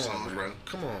slave songs, bro.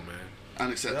 Come on, man.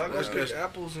 Unacceptable. Y'all go pick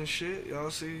apples and shit. Y'all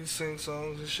see sing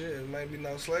songs and shit. It might be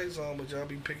not slave song, but y'all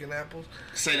be picking apples.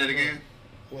 Say that again.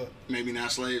 What? Maybe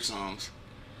not slave songs.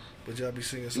 But y'all be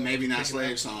singing songs. Maybe not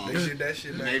slave songs. They did that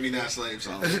shit. Maybe not slave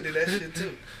songs. They did that shit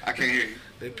too. I can't hear you.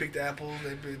 They picked apples.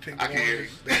 They picked I can't hear you.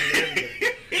 They did everything.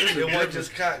 It wasn't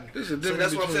just cotton. So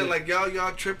that's what I'm saying. Like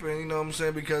y'all tripping. You know what I'm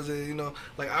saying? Because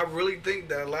like I really think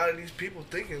that a lot of these people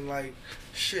thinking like,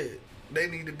 shit, they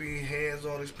need to be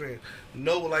hands-on experience.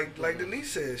 No, like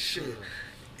Denise says, shit.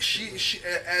 She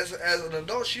as an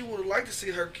adult, she would have liked to see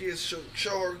her kids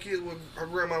show her kids what her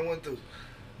grandma went through,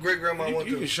 great grandma went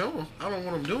through. You can show them. I don't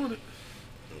want them doing it.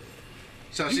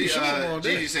 So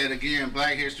Gigi said again,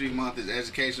 Black History Month is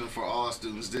educational for all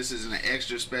students. This is an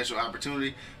extra special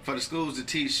opportunity for the schools to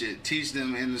teach shit. Teach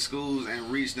them in the schools and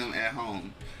reach them at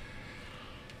home.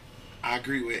 I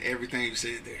agree with everything you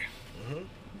said there. Mm-hmm.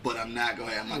 But I'm not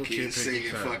gonna have my kids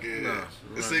singing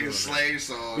singing slave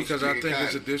songs. Because I think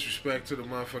it's a disrespect to the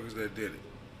motherfuckers that did it.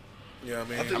 You know what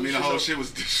I mean? I mean, the whole shit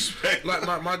was disrespectful.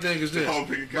 Like my thing is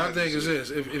this.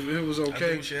 If it was okay, I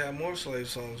think we should have more slave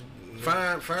songs.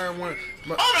 Fine one.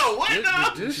 Oh no! What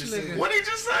now? This nigga. What did he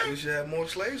just say? We should have more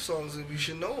slave songs if you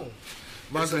should know them.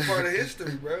 It's a part of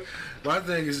history, bro. My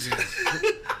thing is this.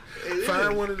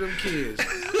 Find one of them kids.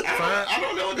 I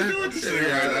don't know what to do with this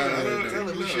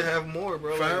thing. We should have more,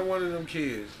 bro. Find one of them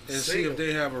kids and see if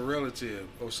they have a relative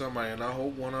or somebody, and I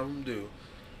hope one of them do,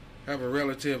 have a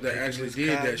relative that actually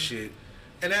did that shit,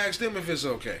 and ask them if it's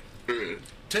okay.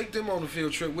 Take them on the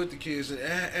field trip with the kids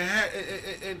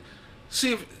and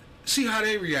see how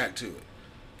they react to it.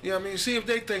 You know what I mean? See if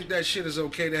they think that shit is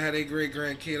okay to have their great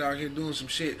grandkid out here doing some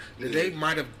shit that they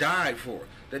might have died for,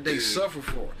 that they suffer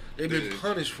for, they've been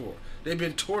punished for, they've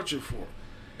been tortured for.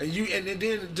 And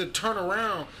then to turn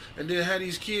around and then have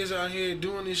these kids out here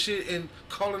doing this shit and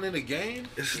calling it a game?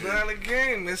 It's not a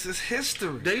game. This is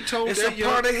history. They told it's a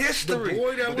part of history. The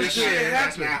boy that was there.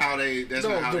 That's not how they. The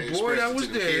boy that was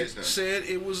there said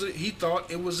it was. He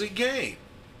thought it was a game.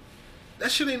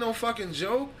 That shit ain't no fucking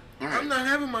joke. Right. I'm not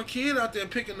having my kid out there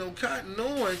picking no cotton,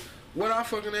 knowing what our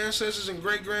fucking ancestors and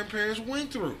great grandparents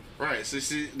went through. Right. So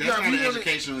see, that's not an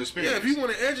educational experience. Yeah, if you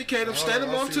want to educate them, stand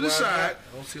them off to the side.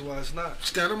 I don't see why it's not.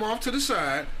 Stand them off to the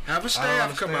side. Have a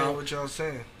staff come out. What y'all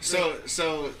saying? So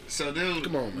them.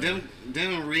 Come on, man.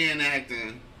 Them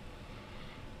reenacting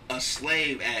a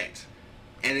slave act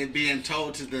and it being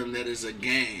told to them that it's a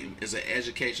game, is an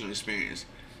educational experience.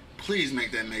 Please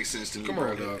make that make sense to me,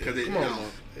 bro. Because it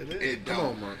don't. It don't. Come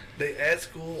on, man. They at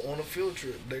school on a field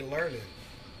trip. They learning.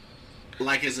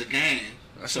 Like it's a game.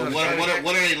 So what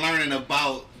are they learning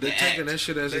about the They're taking that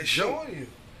shit as a joke. Showing you.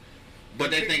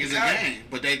 But they think it's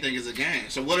a game.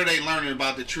 So what are they learning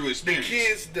about the true experience? The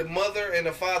kids, the mother and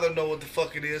the father know what the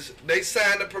fuck it is. They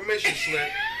signed a permission slip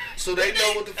So they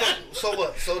know what the fuck. So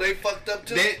what? So they fucked up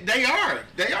too. They are.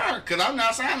 Cause I'm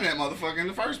not signing that motherfucker in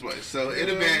the first place. So it'd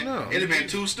have been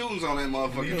 2 students on that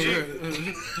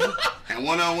motherfucker, and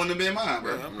one of them wouldn't have been mine,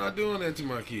 bro. I'm not doing that to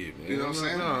my kid, man. You know what I'm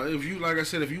saying? No, if you, like I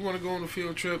said, if you want to go on a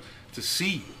field trip to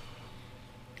see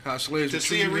how slaves were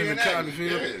treated in the cotton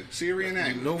field, see a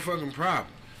reenactment, no fucking problem.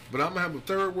 But I'm gonna have a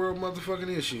third world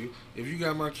motherfucking issue if you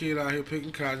got my kid out here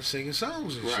picking cotton, singing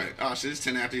songs and shit. Right. Oh shit, it's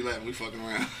 10 after 11. We fucking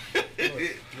around.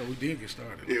 No, we did get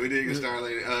started. Yeah, we did get started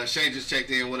later. Shay just checked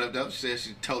in. What up, though? She said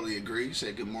she totally agreed. She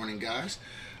said, good morning, guys.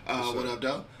 What up,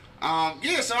 though?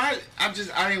 Yeah, so I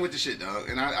ain't with the shit, dog.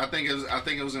 And I think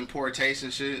it was in poor taste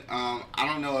and shit. I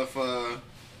don't know if I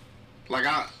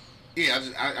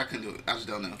couldn't do it. I just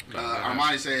don't know.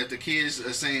 Armani said if the kids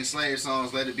are singing slave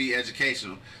songs, let it be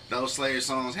educational. Those slave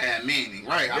songs had meaning,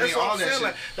 right? I mean, all that shit.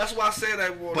 Like, that's why I said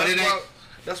that. Well, but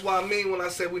that's why I mean when I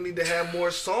said we need to have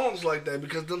more songs like that,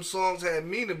 because them songs had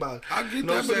meaning about it. I get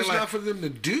that, but it's not for them to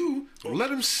do. Let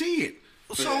them see it.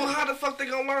 So how the fuck they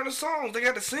gonna learn the songs? They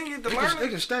got to sing it to learn it. They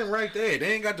can stand right there.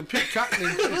 They ain't got to pick cotton.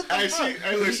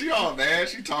 Look, she all mad.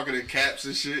 She talking in caps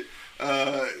and shit.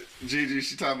 Gigi,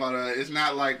 she talking about it's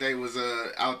not like they was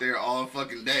out there all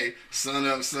fucking day, sun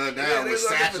up, sun down, with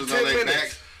satchels on their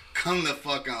backs. Come the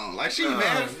fuck on. Like, she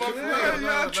mad as fuck.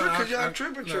 Y'all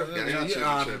tripping.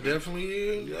 Definitely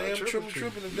is. I am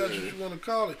tripping if that's what you want to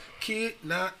call it. Kid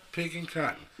not picking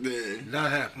cotton. Yeah. Not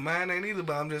happening. Mine ain't either,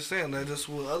 but I'm just saying that's just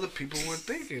what other people were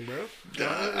thinking, bro.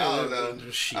 I don't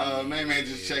know. Man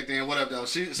just checked in. What up, though?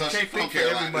 She from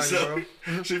Carolina.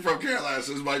 She from Carolina,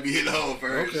 so this might be hitting home for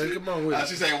her. Okay, come on with it.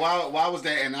 She saying, why was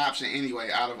that an option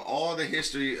anyway? Out of all the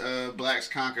history blacks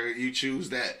conquer, you choose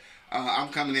that. I'm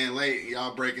coming in late,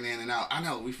 y'all breaking in and out. I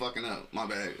know, we fucking up. My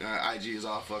bad. IG is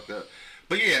all fucked up.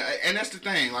 But yeah, and that's the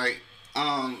thing. Like,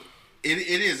 it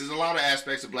is. There's a lot of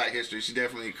aspects of black history. She's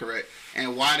definitely correct.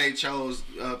 And why they chose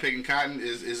picking cotton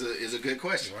is a good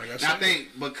question. Well, I think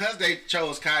because they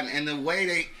chose cotton and the way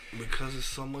they, because it's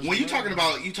so much. When you talking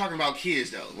about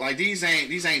kids though, like these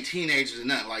ain't teenagers or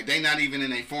nothing. Like, they not even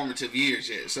in their formative years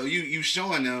yet. So you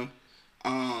showing them.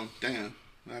 Damn,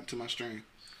 what happened to my stream?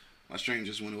 My stream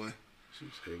just went away. She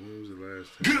said, when was the last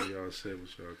time y'all sat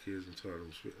with y'all kids and taught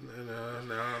them spit?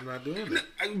 No, I'm not doing that.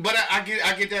 But I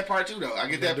get that part too, though. I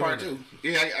get that part too.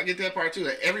 Yeah, I get that part too.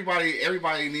 That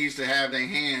everybody needs to have their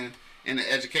hand in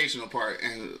the educational part,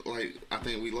 and like I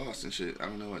think we lost and shit. I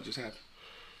don't know what just happened.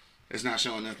 It's not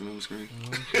showing nothing on the screen.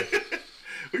 Mm-hmm.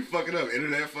 We fucking up.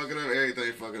 Internet fucking up.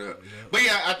 Everything fucking up. Yeah. But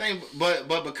yeah, I think, but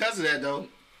because of that though,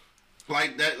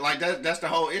 that's the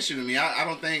whole issue to me. I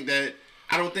don't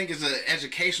think it's an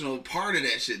educational part of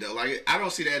that shit though. Like, I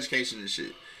don't see the education in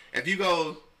shit. God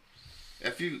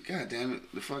damn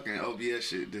it, the fucking OBS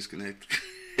shit disconnected.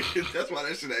 That's why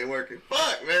that shit ain't working.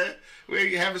 Fuck, man.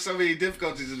 We're having so many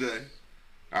difficulties today.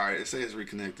 Alright, it says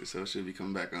reconnected, so it should be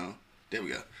coming back on. There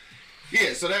we go.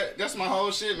 Yeah, so that's my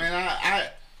whole shit, man.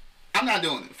 I'm not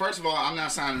doing it. First of all, I'm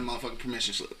not signing a motherfucking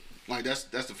permission slip. Like, that's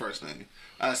the first thing.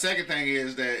 Second thing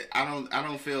is that I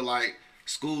don't feel like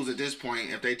schools at this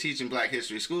point, if they teaching black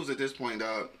history, schools at this point,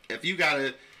 dog, if you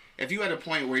at a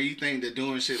point where you think that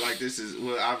doing shit like this is,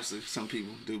 well, obviously some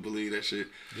people do believe that shit,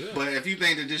 yeah. But if you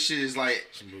think that this shit is like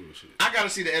some bullshit, I gotta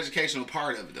see the educational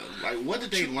part of it though. Like, what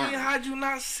did they learn? How'd you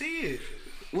not see it?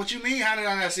 What you mean? How did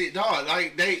I not see it, dog?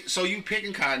 Like, so you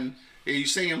picking cotton and you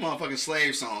singing motherfucking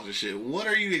slave songs and shit. What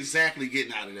are you exactly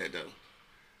getting out of that though?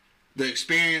 The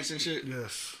experience and shit.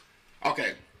 Yes.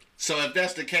 Okay, so if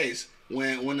that's the case,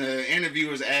 when the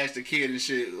interviewers asked the kid and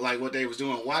shit like what they was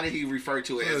doing, why did he refer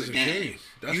to it as a game?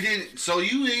 You didn't. So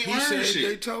you ain't learned shit.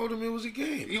 They told him it was a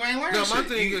game. You ain't learned shit. No, my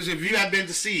thing is, if you have been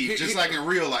deceived, just like in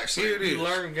real life. Here it is. You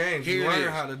learn games. You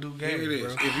learn how to do games,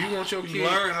 bro. If you want your kid, you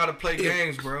learn how to play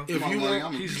games, bro. If you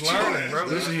want, he's learning, bro.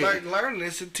 This is like learning.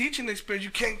 It's a teaching experience.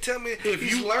 You can't tell me if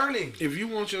he's learning. If you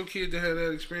want your kid to have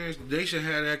that experience, they should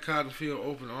have that cotton field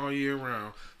open all year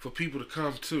round for people to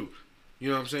come to. You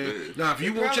know what I'm saying? Now, if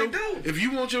you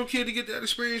want your kid to get that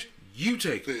experience, you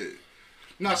take it.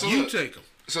 No, so you take them.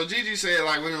 So Gigi said,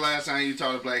 like, when the last time you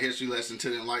taught a black history lesson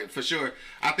to them? Like, for sure,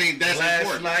 I think that's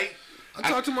important. Last night. I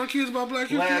talk to my kids about black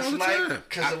history all the time.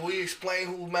 Because if we explain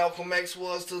who Malcolm X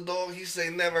was to the dog, he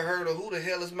say never heard of who the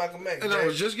hell is Malcolm X. And man, I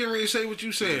was just getting ready to say what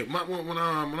you said. When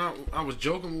I was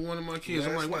joking with one of my kids,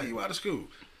 I'm like, why are you out of school?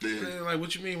 Yeah. Like,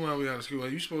 what you mean why we out of school?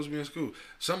 Like, you supposed to be in school.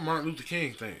 Some Martin Luther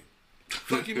King thing.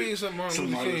 Fuck you mean some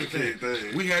Martin Luther King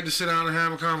thing? We had to sit down and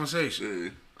have a conversation. Yeah.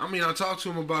 I mean, I talked to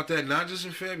him about that, not just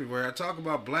in February. I talk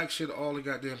about black shit all the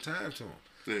goddamn time to him.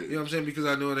 Yeah. You know what I'm saying? Because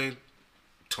I know it ain't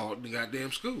taught in the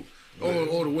goddamn school. Yeah.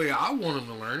 Or the way I want him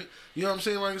to learn it. You know what I'm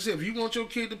saying? Like I said, if you want your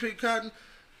kid to pick cotton,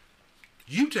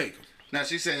 you take him. Now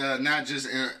she said not just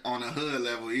on a hood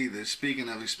level either. Speaking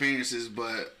of experiences,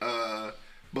 but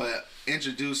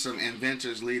introduce some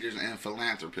inventors, leaders, and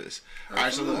philanthropists. All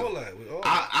right, so look,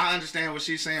 I understand what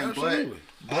she's saying,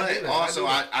 but also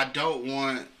I don't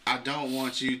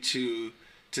want you to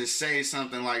say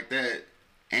something like that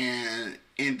and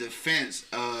in defense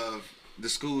of the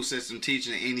school system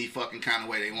teaching any fucking kind of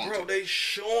way they want to. Bro, they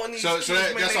showing these kids,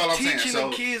 that's all I'm saying.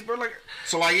 So, kids, bro,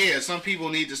 some people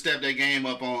need to step their game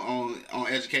up on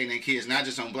educating their kids, not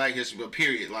just on Black history, but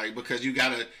period. Like, because you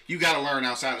gotta learn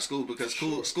outside of school, because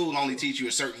school only teach you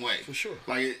a certain way. For sure.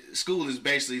 Like, school is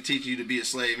basically teaching you to be a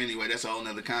slave anyway. That's a whole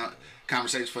nother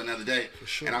conversation for another day. For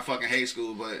sure. And I fucking hate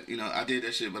school, but I did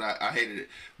that shit, but I hated it.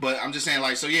 But I'm just saying,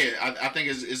 like, so yeah, I think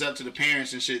it's up to the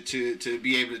parents and shit to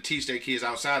be able to teach their kids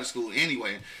outside of school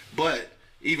anyway. But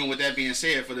even with that being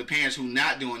said, for the parents who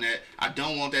not doing that, I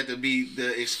don't want that to be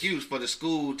the excuse for the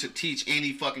school to teach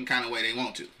any fucking kind of way they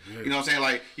want to. Yeah. You know what I'm saying?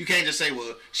 Like, you can't just say,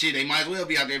 well, shit, they might as well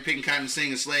be out there picking cotton,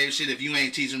 singing slave shit if you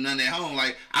ain't teaching them nothing at home.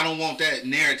 Like, I don't want that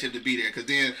narrative to be there, because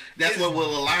then that's what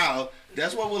will allow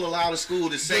the school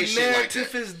to say shit like that. The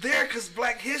narrative is there because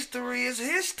Black history is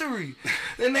history.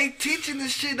 And they teaching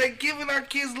this shit. They giving our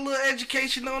kids a little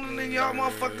education on it, and then y'all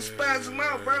motherfuckers spaz them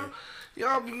out, bro.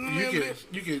 Y'all, you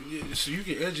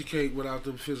can educate without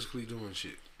them physically doing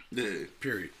shit. Yeah.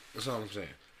 Period. That's all I'm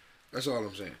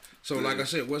saying. So, like I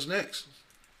said, what's next?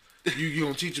 You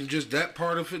gonna teach them just that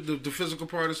part of it, the physical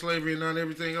part of slavery, and not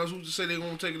everything else? Who's to say they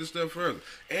gonna take it a step further?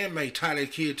 And may tie their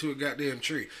kid to a goddamn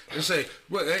tree and say,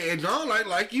 well, and no,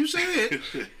 like you said,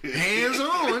 hands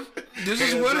on. This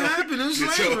is what happened in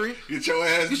slavery. Get your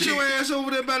ass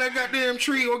over there by that goddamn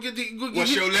tree, or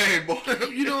what's your name, boy?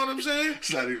 You know what I'm saying?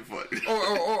 It's not even funny.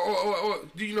 Or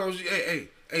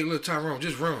hey, little Tyrone,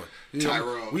 just run.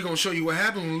 Tyrone. We gonna show you what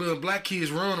happened when little black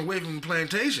kids run away from the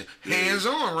plantation. Hands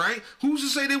on, right? Who's to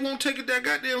say they won't take it that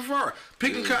goddamn far?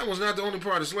 Picking cotton was not the only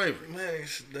part of slavery. Man,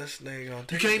 they gonna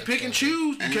take you can't pick and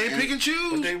choose. You can't pick and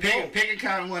choose. Picking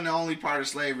cotton wasn't the only part of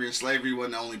slavery, and slavery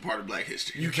wasn't the only part of Black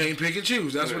history. You can't pick and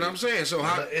choose. That's what I'm saying. So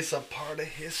it's a part of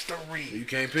history. You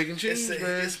can't pick and choose, man.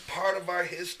 It's part of our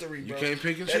history, bro. You can't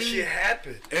pick and choose. That shit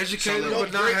happened. Educate them,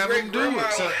 but not have them do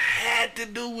it. So had to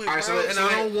do it, bro. And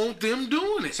I don't want them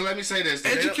doing it. So let me say this: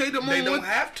 educate them. They don't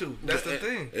have to. That's the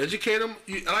thing. Educate them.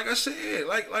 Like I said,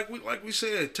 like we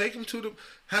said, take them to the.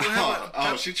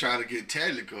 She trying to get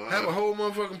technical. Have a whole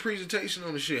motherfucking presentation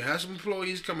on the shit. Have some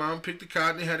employees come out and pick the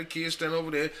cotton and have the kids stand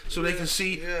over there so they can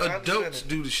see adults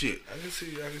do the shit. I can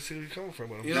see where you're coming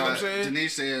from. You know what I'm saying?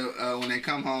 Denise said when they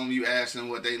come home, you ask them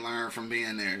what they learned from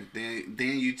being there.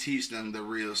 Then you teach them the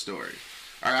real story.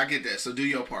 All right, I get that. So do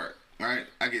your part. All right,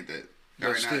 I get that.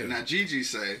 All right, now Gigi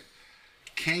say,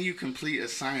 can you complete a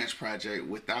science project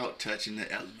without touching the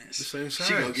elements? This ain't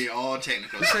science. She gonna get all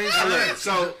technical. This ain't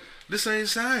science. This ain't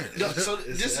science. No, so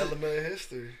it's this an element of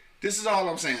history. This is all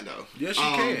I'm saying, though. Yes, you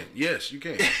can. Yes, you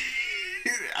can.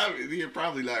 I mean, yeah,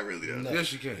 probably not really, though. No.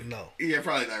 Yes, you can. No. Yeah,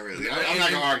 probably not really. I'm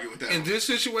not gonna argue with that. In this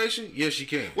situation, yes, you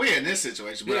can. Well, yeah, in this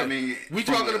situation, but I mean, we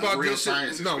talking about this.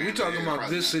 No, we talking about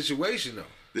this situation, though.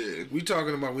 Yeah.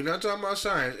 We're not talking about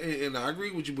science, and I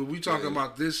agree with you, but we talking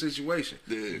about this situation.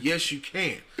 Yeah. Yes, you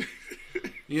can.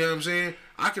 You know what I'm saying?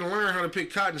 I can learn how to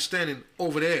pick cotton standing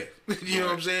over there. You know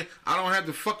what I'm saying? I don't have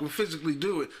to fucking physically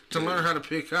do it to learn how to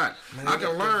pick cotton. Man, I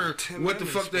can learn what the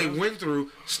fuck they went through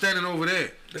standing over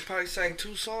there. They probably sang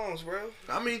 2 songs, bro.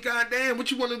 I mean, goddamn, what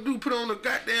you want to do? Put on a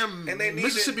goddamn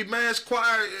Mississippi Mass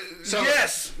Choir?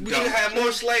 Yes, we should have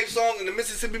more slave songs, and the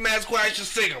Mississippi Mass Choir should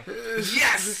sing them.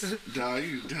 Yes, dog,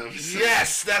 you dumb.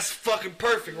 Yes, that's fucking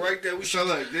perfect right there.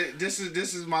 Look, this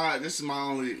is my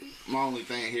only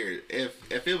thing here.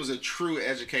 If it was a true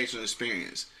educational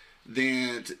experience,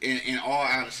 then in all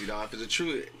honesty, dog, if it's a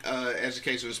true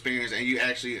educational experience and you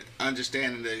actually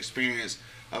understanding the experience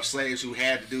of slaves who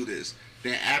had to do this,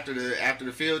 then after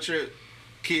the field trip,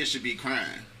 kids should be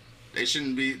crying. They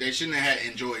shouldn't have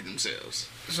enjoyed themselves.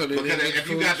 So because if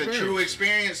you got the true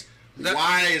experience,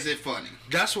 why is it funny?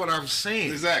 That's what I'm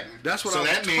saying. Exactly. That's what so I'm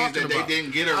that means that about. They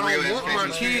didn't get a real education. I want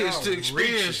my kids to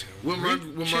experience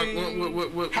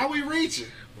how we reaching.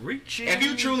 If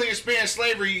you truly experienced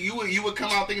slavery, you would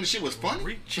come out thinking the shit was funny.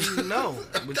 Reaching, no,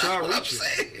 but y'all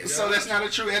reaching. So that's not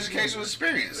a true educational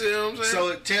experience. You know what I'm saying?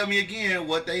 So tell me again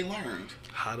what they learned.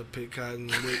 How to pick cotton,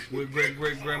 what great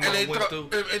grandma went through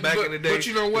back in the day. But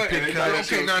you know what? Okay, now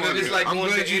it's like I'm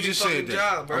going glad to you just said that.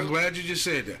 Job, I'm glad you just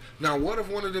said that. Now, what if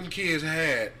one of them kids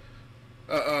had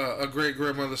a great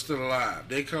grandmother still alive?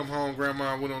 They come home,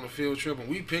 grandma went on a field trip, and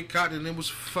we picked cotton, and it was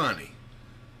funny.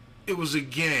 It was a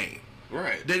game.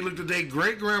 Right. They looked at their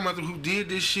great grandmother who did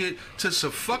this shit to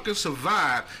fucking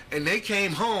survive, and they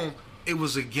came home. It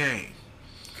was a game.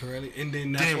 Granny, and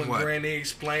then that's when Granny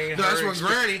explained. That's when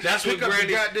Granny. That's when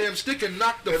Granny goddamn stick and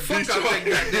knock the fuck out that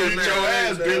goddamn your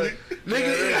ass, Billy.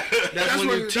 Nigga, that's when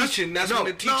you're teaching. That's when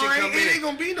the teacher come in. It ain't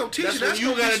gonna be no teaching. That's when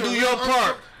you gotta do your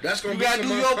part. That's gonna be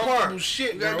some uncomfortable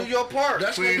shit. You gotta do your part.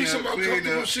 That's gonna be some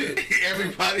uncomfortable shit.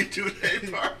 Everybody do their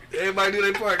part. Everybody do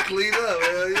their part. Clean up.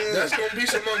 Hell yeah. That's gonna be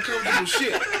some uncomfortable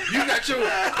shit. You got your.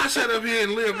 I sat up here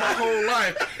and lived my whole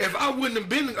life. If I wouldn't have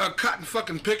been a cotton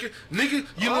fucking picker, nigga,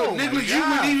 you wouldn't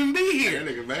even be here.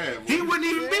 That nigga mad. He wouldn't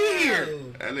even be here.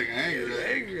 That nigga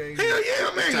angry. Hell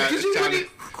yeah, man.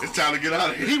 It's time to get out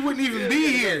of here. He wouldn't even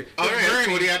be here. Oh yeah,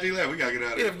 20 after 11. We gotta get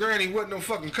out of here. If Granny wasn't no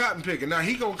fucking cotton picker, now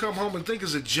he gonna come home and think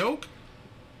it's a joke.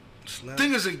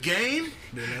 Think it's a game?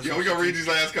 Yo, we gonna read these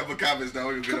last couple of comments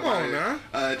though. Come on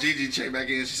now. Gigi checked back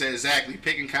in. She said exactly.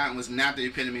 Picking cotton was not the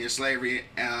epitome of slavery.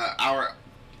 Our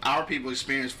people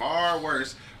experienced far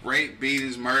worse rape,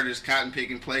 beatings, murders. Cotton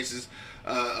picking places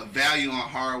a value on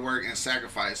hard work and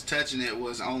sacrifice. Touching it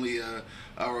was only a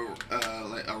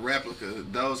replica.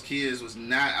 Those kids was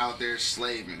not out there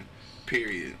slaving.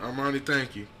 Period. Armani,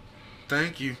 thank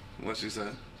you. What she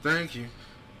said? Thank you.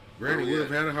 Granny would have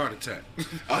had a heart attack.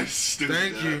 Oh, you stupid.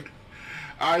 Thank you.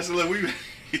 All right, so look,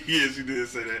 yes, you did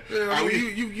say that.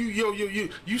 Yeah,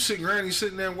 you see Granny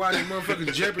sitting there watching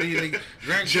motherfucking Jeopardy, and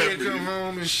grandkid come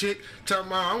home and shit, talking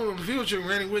about, I want to field trip,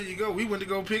 Granny, where you go? We went to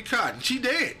go pick cotton. She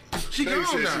dead. She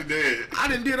gone now. She dead. I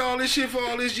done did all this shit for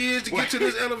all these years to get to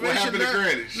this elevation. What happened to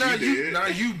Granny? Now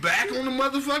you back on the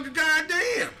motherfucker,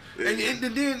 goddamn. And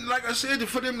then, like I said,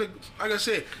 for them to, like I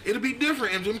said, it'll be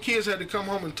different if them kids had to come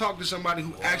home and talk to somebody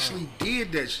who actually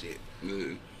did that shit.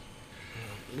 Yeah.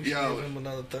 We give him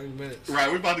another 30 minutes. Right,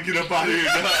 we about to get up out of here,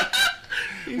 dog.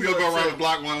 We're going to go around the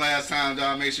block one last time,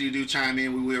 dog. Make sure you do chime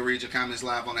in. We will read your comments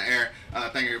live on the air.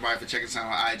 Thank everybody for checking us out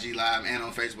on IG Live and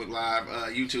on Facebook Live.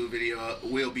 YouTube video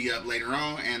will be up later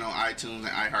on, and on iTunes and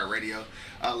iHeartRadio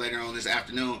later on this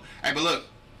afternoon. Hey, but look,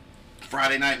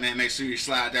 Friday night, man, make sure you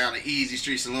slide down to Easy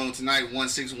Street Saloon tonight,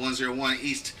 16101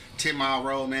 East 10 Mile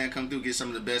Road, man. Come through, get some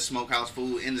of the best smokehouse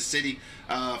food in the city.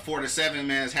 4 to 7,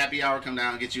 man, it's happy hour. Come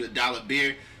down and get you $1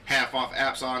 beer. Half off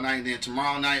apps all night. And then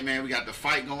tomorrow night, man, we got the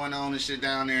fight going on and shit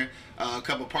down there. A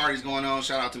couple parties going on.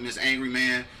 Shout out to Miss Angry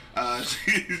Man.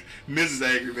 Mrs.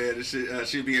 Angry Man and shit.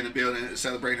 She'll be in the building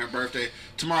celebrating her birthday.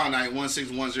 Tomorrow night,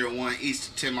 16101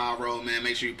 East 10 Mile Road, man.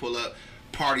 Make sure you pull up.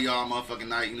 Party all motherfucking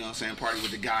night, you know what I'm saying? Party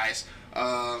with the guys.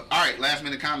 Alright, last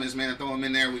minute comments, man. Throw them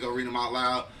in there. We gonna read them out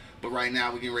loud. But right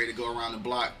now, we getting ready to go around the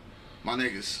block. My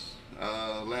niggas.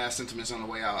 Last sentiments on the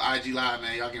way out. IG Live,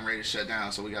 man. Y'all getting ready to shut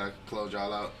down, so we gotta close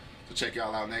y'all out. So check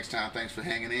y'all out next time. Thanks for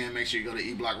hanging in. Make sure you go to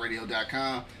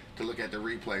eblockradio.com to look at the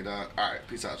replay, dog. Alright,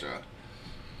 peace out, y'all.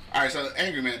 Alright, so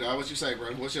Angry Man, dog. What you say,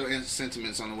 bro? What's your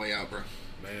sentiments on the way out, bro?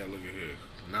 Man, look at here.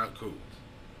 Not cool.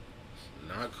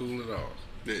 Not cool at all.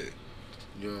 Yeah.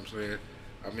 You know what I'm saying?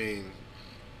 I mean,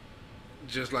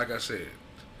 just like I said,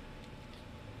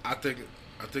 I think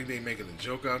they making a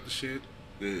joke out the shit.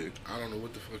 Yeah. I don't know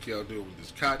what the fuck y'all do with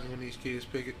this cotton when these kids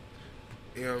pick it.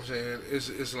 You know what I'm saying?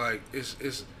 It's like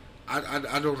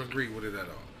I don't agree with it at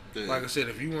all. Yeah. Like I said,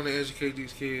 if you want to educate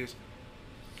these kids,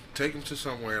 take them to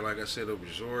somewhere, like I said, a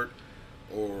resort,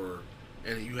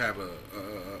 and you have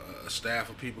a staff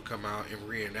of people come out and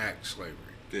reenact slavery.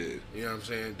 Yeah. You know what I'm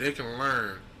saying? They can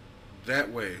learn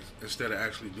that way instead of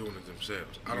actually doing it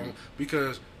themselves. I don't,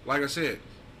 because like I said,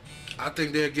 I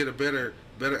think they'll get a better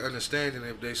understanding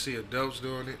if they see adults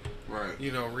doing it. Right.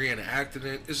 You know, reenacting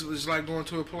it. It's like going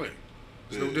to a play.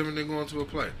 It's no different than going to a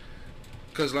play.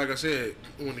 Because like I said,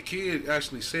 when the kid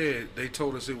actually said they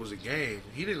told us it was a game,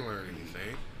 he didn't learn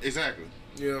anything. Exactly.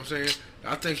 You know what I'm saying?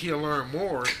 I think he'll learn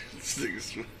more. This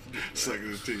nigga's sucking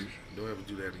his teeth. Don't ever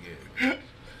do that again.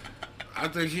 I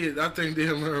think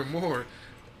they'll learn more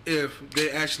if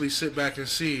they actually sit back and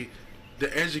see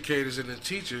the educators and the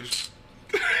teachers.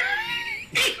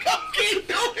 Keep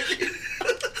doing it.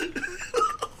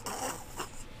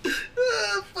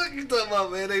 Fuck you talking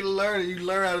about, man? They learn it. You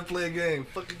learn how to play a game.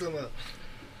 Fuck you talking about?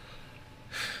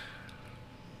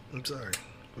 I'm sorry.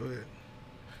 Go ahead.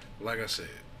 Like I said,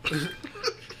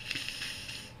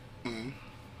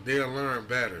 they'll learn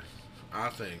better, I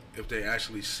think, if they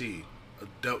actually see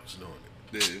adults doing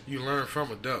it. Yeah. You learn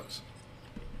from adults.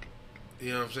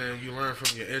 You know what I'm saying? You learn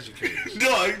from your educators.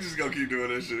 No, you just gonna keep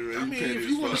doing that shit, man. I mean, if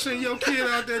you want to send your kid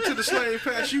out there to the slave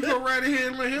pass, you go right ahead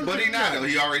and let him. But he not though.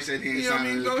 He already said he ain't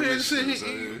signing. Go ahead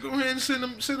and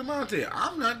send him out there.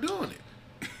 I'm not doing it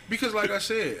because, like I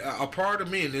said, a part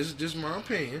of me, and this is just my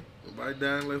opinion. Nobody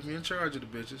died and left me in charge of the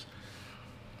bitches.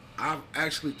 I've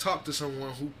actually talked to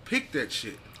someone who picked that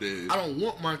shit. Yeah. I don't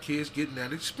want my kids getting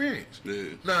that experience. Yeah.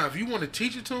 Now, if you want to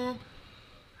teach it to them,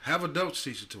 Have adults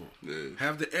teach it to them. Yeah.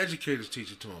 Have the educators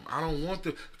teach it to them. I don't want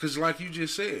the, because like you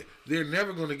just said, they're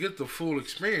never going to get the full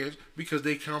experience because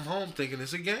they come home thinking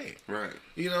it's a game. Right.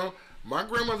 You know, my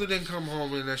grandmother didn't come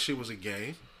home and that shit was a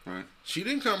game. Right. She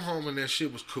didn't come home and that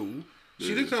shit was cool. She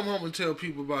Yeah. didn't come home and tell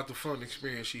people about the fun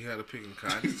experience she had of picking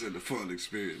cotton. It's the fun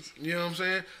experience. You know what I'm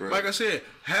saying? Right. Like I said,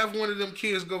 have one of them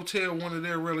kids go tell one of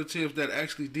their relatives that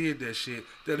actually did that shit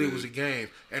that it was a game.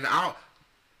 And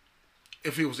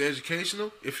if it was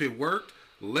educational, if it worked,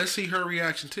 let's see her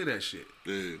reaction to that shit.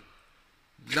 Yeah.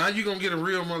 Now you're going to get a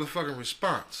real motherfucking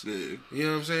response. Yeah. You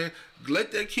know what I'm saying?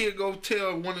 Let that kid go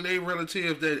tell one of their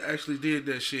relatives that actually did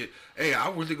that shit. Hey, I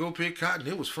went to go pick cotton.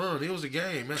 It was fun. It was a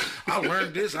game, man. I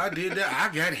learned this. I did that.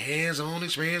 I got hands-on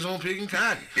experience on picking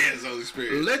cotton. Hands-on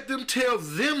experience. Let them tell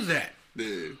them that.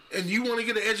 Yeah. And you want to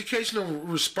get an educational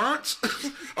response?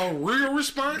 A real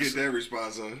response? Get that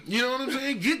response on. You know what I'm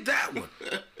saying? Get that one.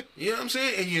 You know what I'm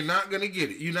saying? And you're not going to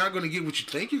get it. You're not going to get what you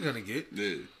think you're going to get.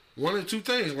 Yeah. One of two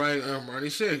things, like Marty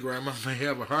said, grandma may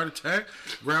have a heart attack,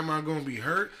 grandma gonna be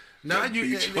hurt. Now and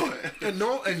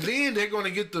then they're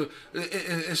gonna get the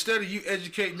instead of you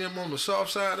educating them on the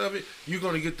soft side of it, you're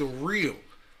gonna get the real,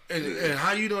 and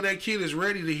how you know that kid is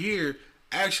ready to hear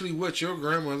actually what your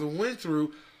grandmother went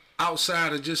through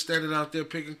outside of just standing out there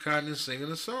picking cotton and singing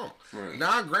a song. Right.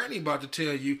 Now granny about to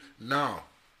tell you, no,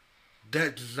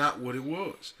 that's not what it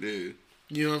was. Yeah.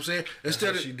 You know what I'm saying?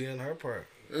 Instead of she did her part.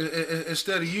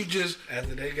 Instead of you just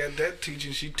after they got that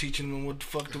teaching, she teaching them what the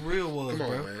fuck the real was, come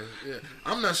on, bro. Man. Yeah.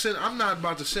 I'm not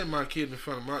about to send my kid in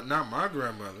front of not my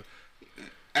grandmother.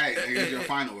 Hey, nigga, your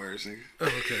final words, nigga.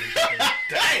 Okay.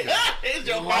 Damn, it's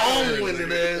your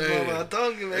long-winded ass, mama. I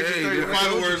told you, man. Your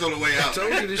final words on the way out. I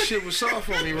told you this shit was soft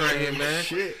on me right here, man.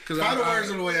 Shit. Final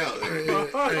words on the way out.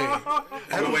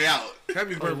 On the way out.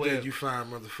 Happy birthday, you fine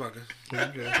motherfucker.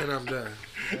 Okay. And I'm done.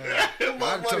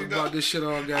 I talk about this shit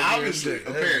all goddamn obviously, day.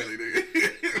 apparently,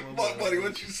 nigga. Buddy,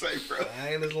 what you say, bro?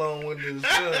 I ain't as long-winded as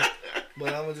stuff,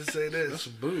 but I'm gonna just say this. That's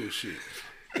some bullshit.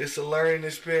 It's a learning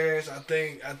experience. I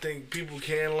think people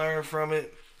can learn from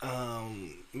it.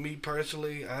 Me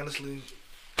personally, honestly,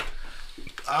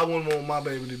 I wouldn't want my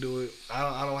baby to do it.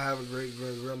 I don't have a great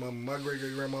grandmama. My great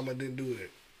grandmama didn't do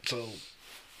it, so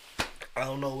I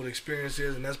don't know what experience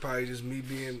is, and that's probably just me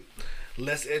being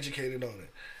less educated on it.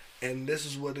 And this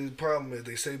is what the problem is.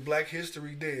 They say Black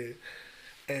History dead,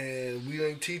 and we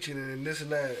ain't teaching it, and this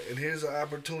and that. And here's an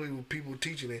opportunity with people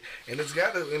teaching it, and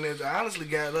it's honestly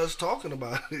got us talking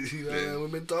about it. You know, Yeah,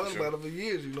 we've been talking about it for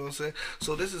years. You know what I'm saying?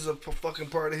 So this is a fucking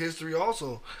part of history,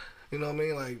 also. You know what I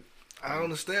mean? Like, I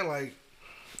understand. Like,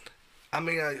 I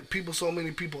mean, so many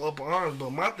people up in arms,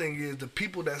 but my thing is the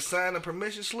people that sign a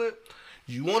permission slip.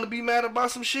 You want to be mad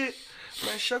about some shit?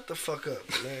 Man, shut the fuck up,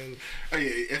 man. Oh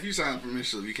yeah, if you sign a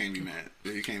permission slip, you can't be mad.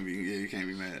 You can't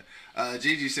be mad.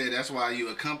 Gigi said that's why you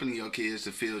accompany your kids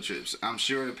to field trips. I'm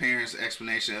sure the parents'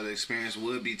 explanation of the experience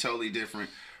would be totally different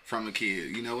from a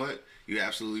kid. You know what? You're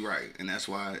absolutely right, and that's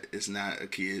why it's not a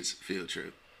kid's field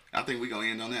trip. I think we're going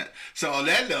to end on that. So on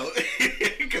that note,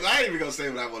 because I ain't even going to say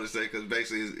what I want to say, because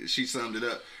basically she summed it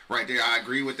up right there. I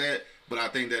agree with that, but I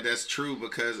think that that's true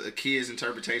because a kid's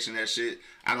interpretation of that shit,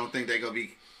 I don't think they're going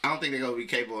to be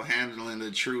capable of handling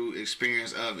the true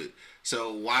experience of it.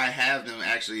 So why have them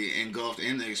actually engulfed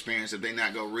in the experience if they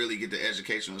not going to really get the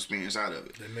educational experience out of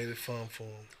it? They made it fun for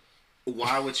them.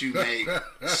 Why would you make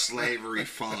slavery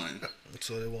fun?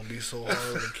 So it won't be so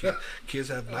hard. Kids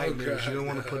have nightmares. You don't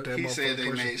want to put that. He said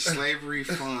they made slavery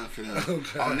fun for them.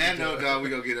 On that note, dog, we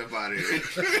gonna get up out of here.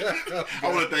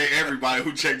 I want to thank everybody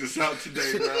who checked us out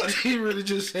today, bro. He really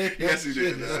just said yes, he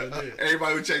did.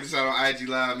 Everybody who checked us out on IG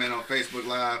Live, man, on Facebook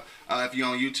Live. If you're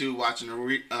on YouTube watching the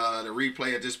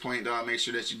replay at this point, dog, make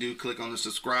sure that you do click on the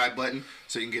subscribe button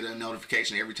so you can get a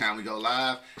notification every time we go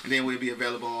live. And then we'll be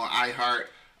available on iHeart.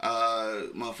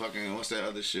 Motherfucking what's that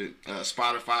other shit?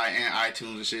 Spotify and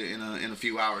iTunes and shit in a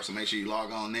few hours. So make sure you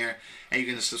log on there and you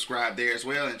can subscribe there as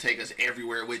well and take us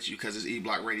everywhere with you because it's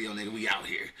E-Block Radio, nigga. We out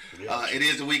here. It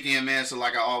is the weekend, man. So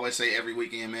like I always say every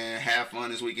weekend, man, have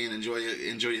fun this weekend. Enjoy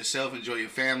yourself. Enjoy your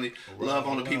family. Love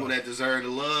on the people that deserve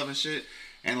the love and shit.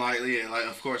 And like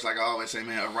of course, like I always say,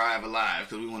 man, arrive alive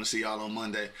because we want to see y'all on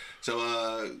Monday.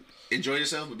 So enjoy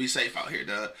yourself, but be safe out here,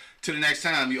 dog. Till the next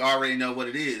time, you already know what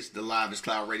it is. The Livest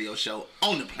Cloud Radio Show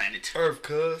on the planet Earth,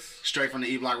 cuz. Straight from the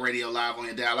E-Block Radio live on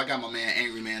your dial. I got my man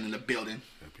Angry Man in the building.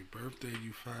 Happy birthday,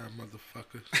 you fine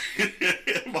motherfucker.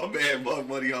 My man Bug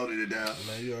Buddy holding it down.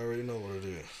 Man, you already know what it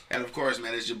is. And of course,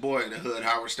 man, it's your boy, the Hood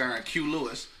Howard Stern, Q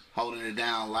Lewis, holding it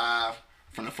down live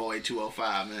from the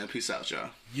 48205, man. Peace out,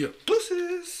 y'all. Yep.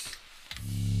 Deuces.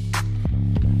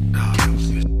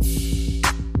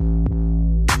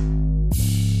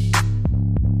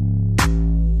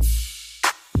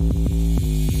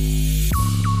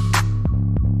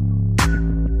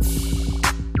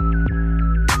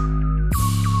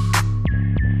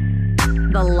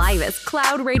 livest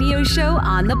cloud radio show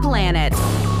on the planet.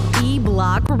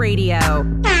 E-Block Radio.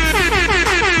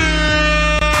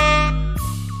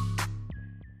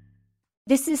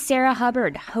 This is Sarah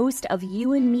Hubbard, host of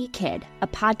You and Me Kid, a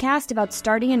podcast about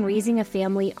starting and raising a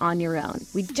family on your own.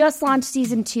 We just launched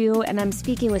season 2, and I'm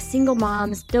speaking with single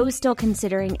moms, those still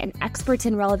considering, and experts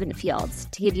in relevant fields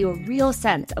to give you a real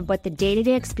sense of what the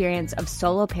day-to-day experience of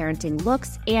solo parenting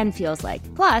looks and feels like.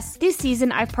 Plus, this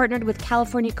season, I've partnered with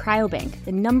California Cryobank,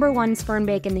 the #1 sperm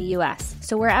bank in the U.S.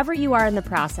 So wherever you are in the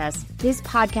process, this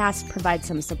podcast provides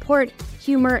some support,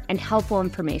 humor, and helpful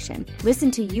information.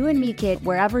 Listen to You and Me Kid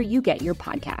wherever you get your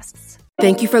podcasts.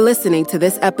 Thank you for listening to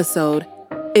this episode.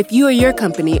 If you or your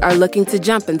company are looking to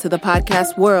jump into the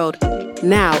podcast world,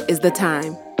 now is the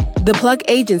time. The Plug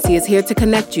Agency is here to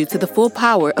connect you to the full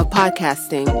power of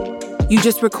podcasting. You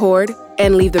just record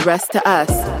and leave the rest to us.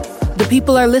 The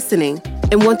people are listening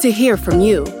and want to hear from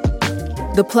you.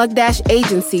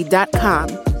 theplug-agency.com.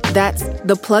 That's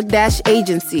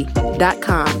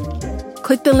theplug-agency.com.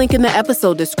 Click the link in the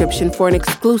episode description for an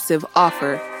exclusive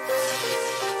offer.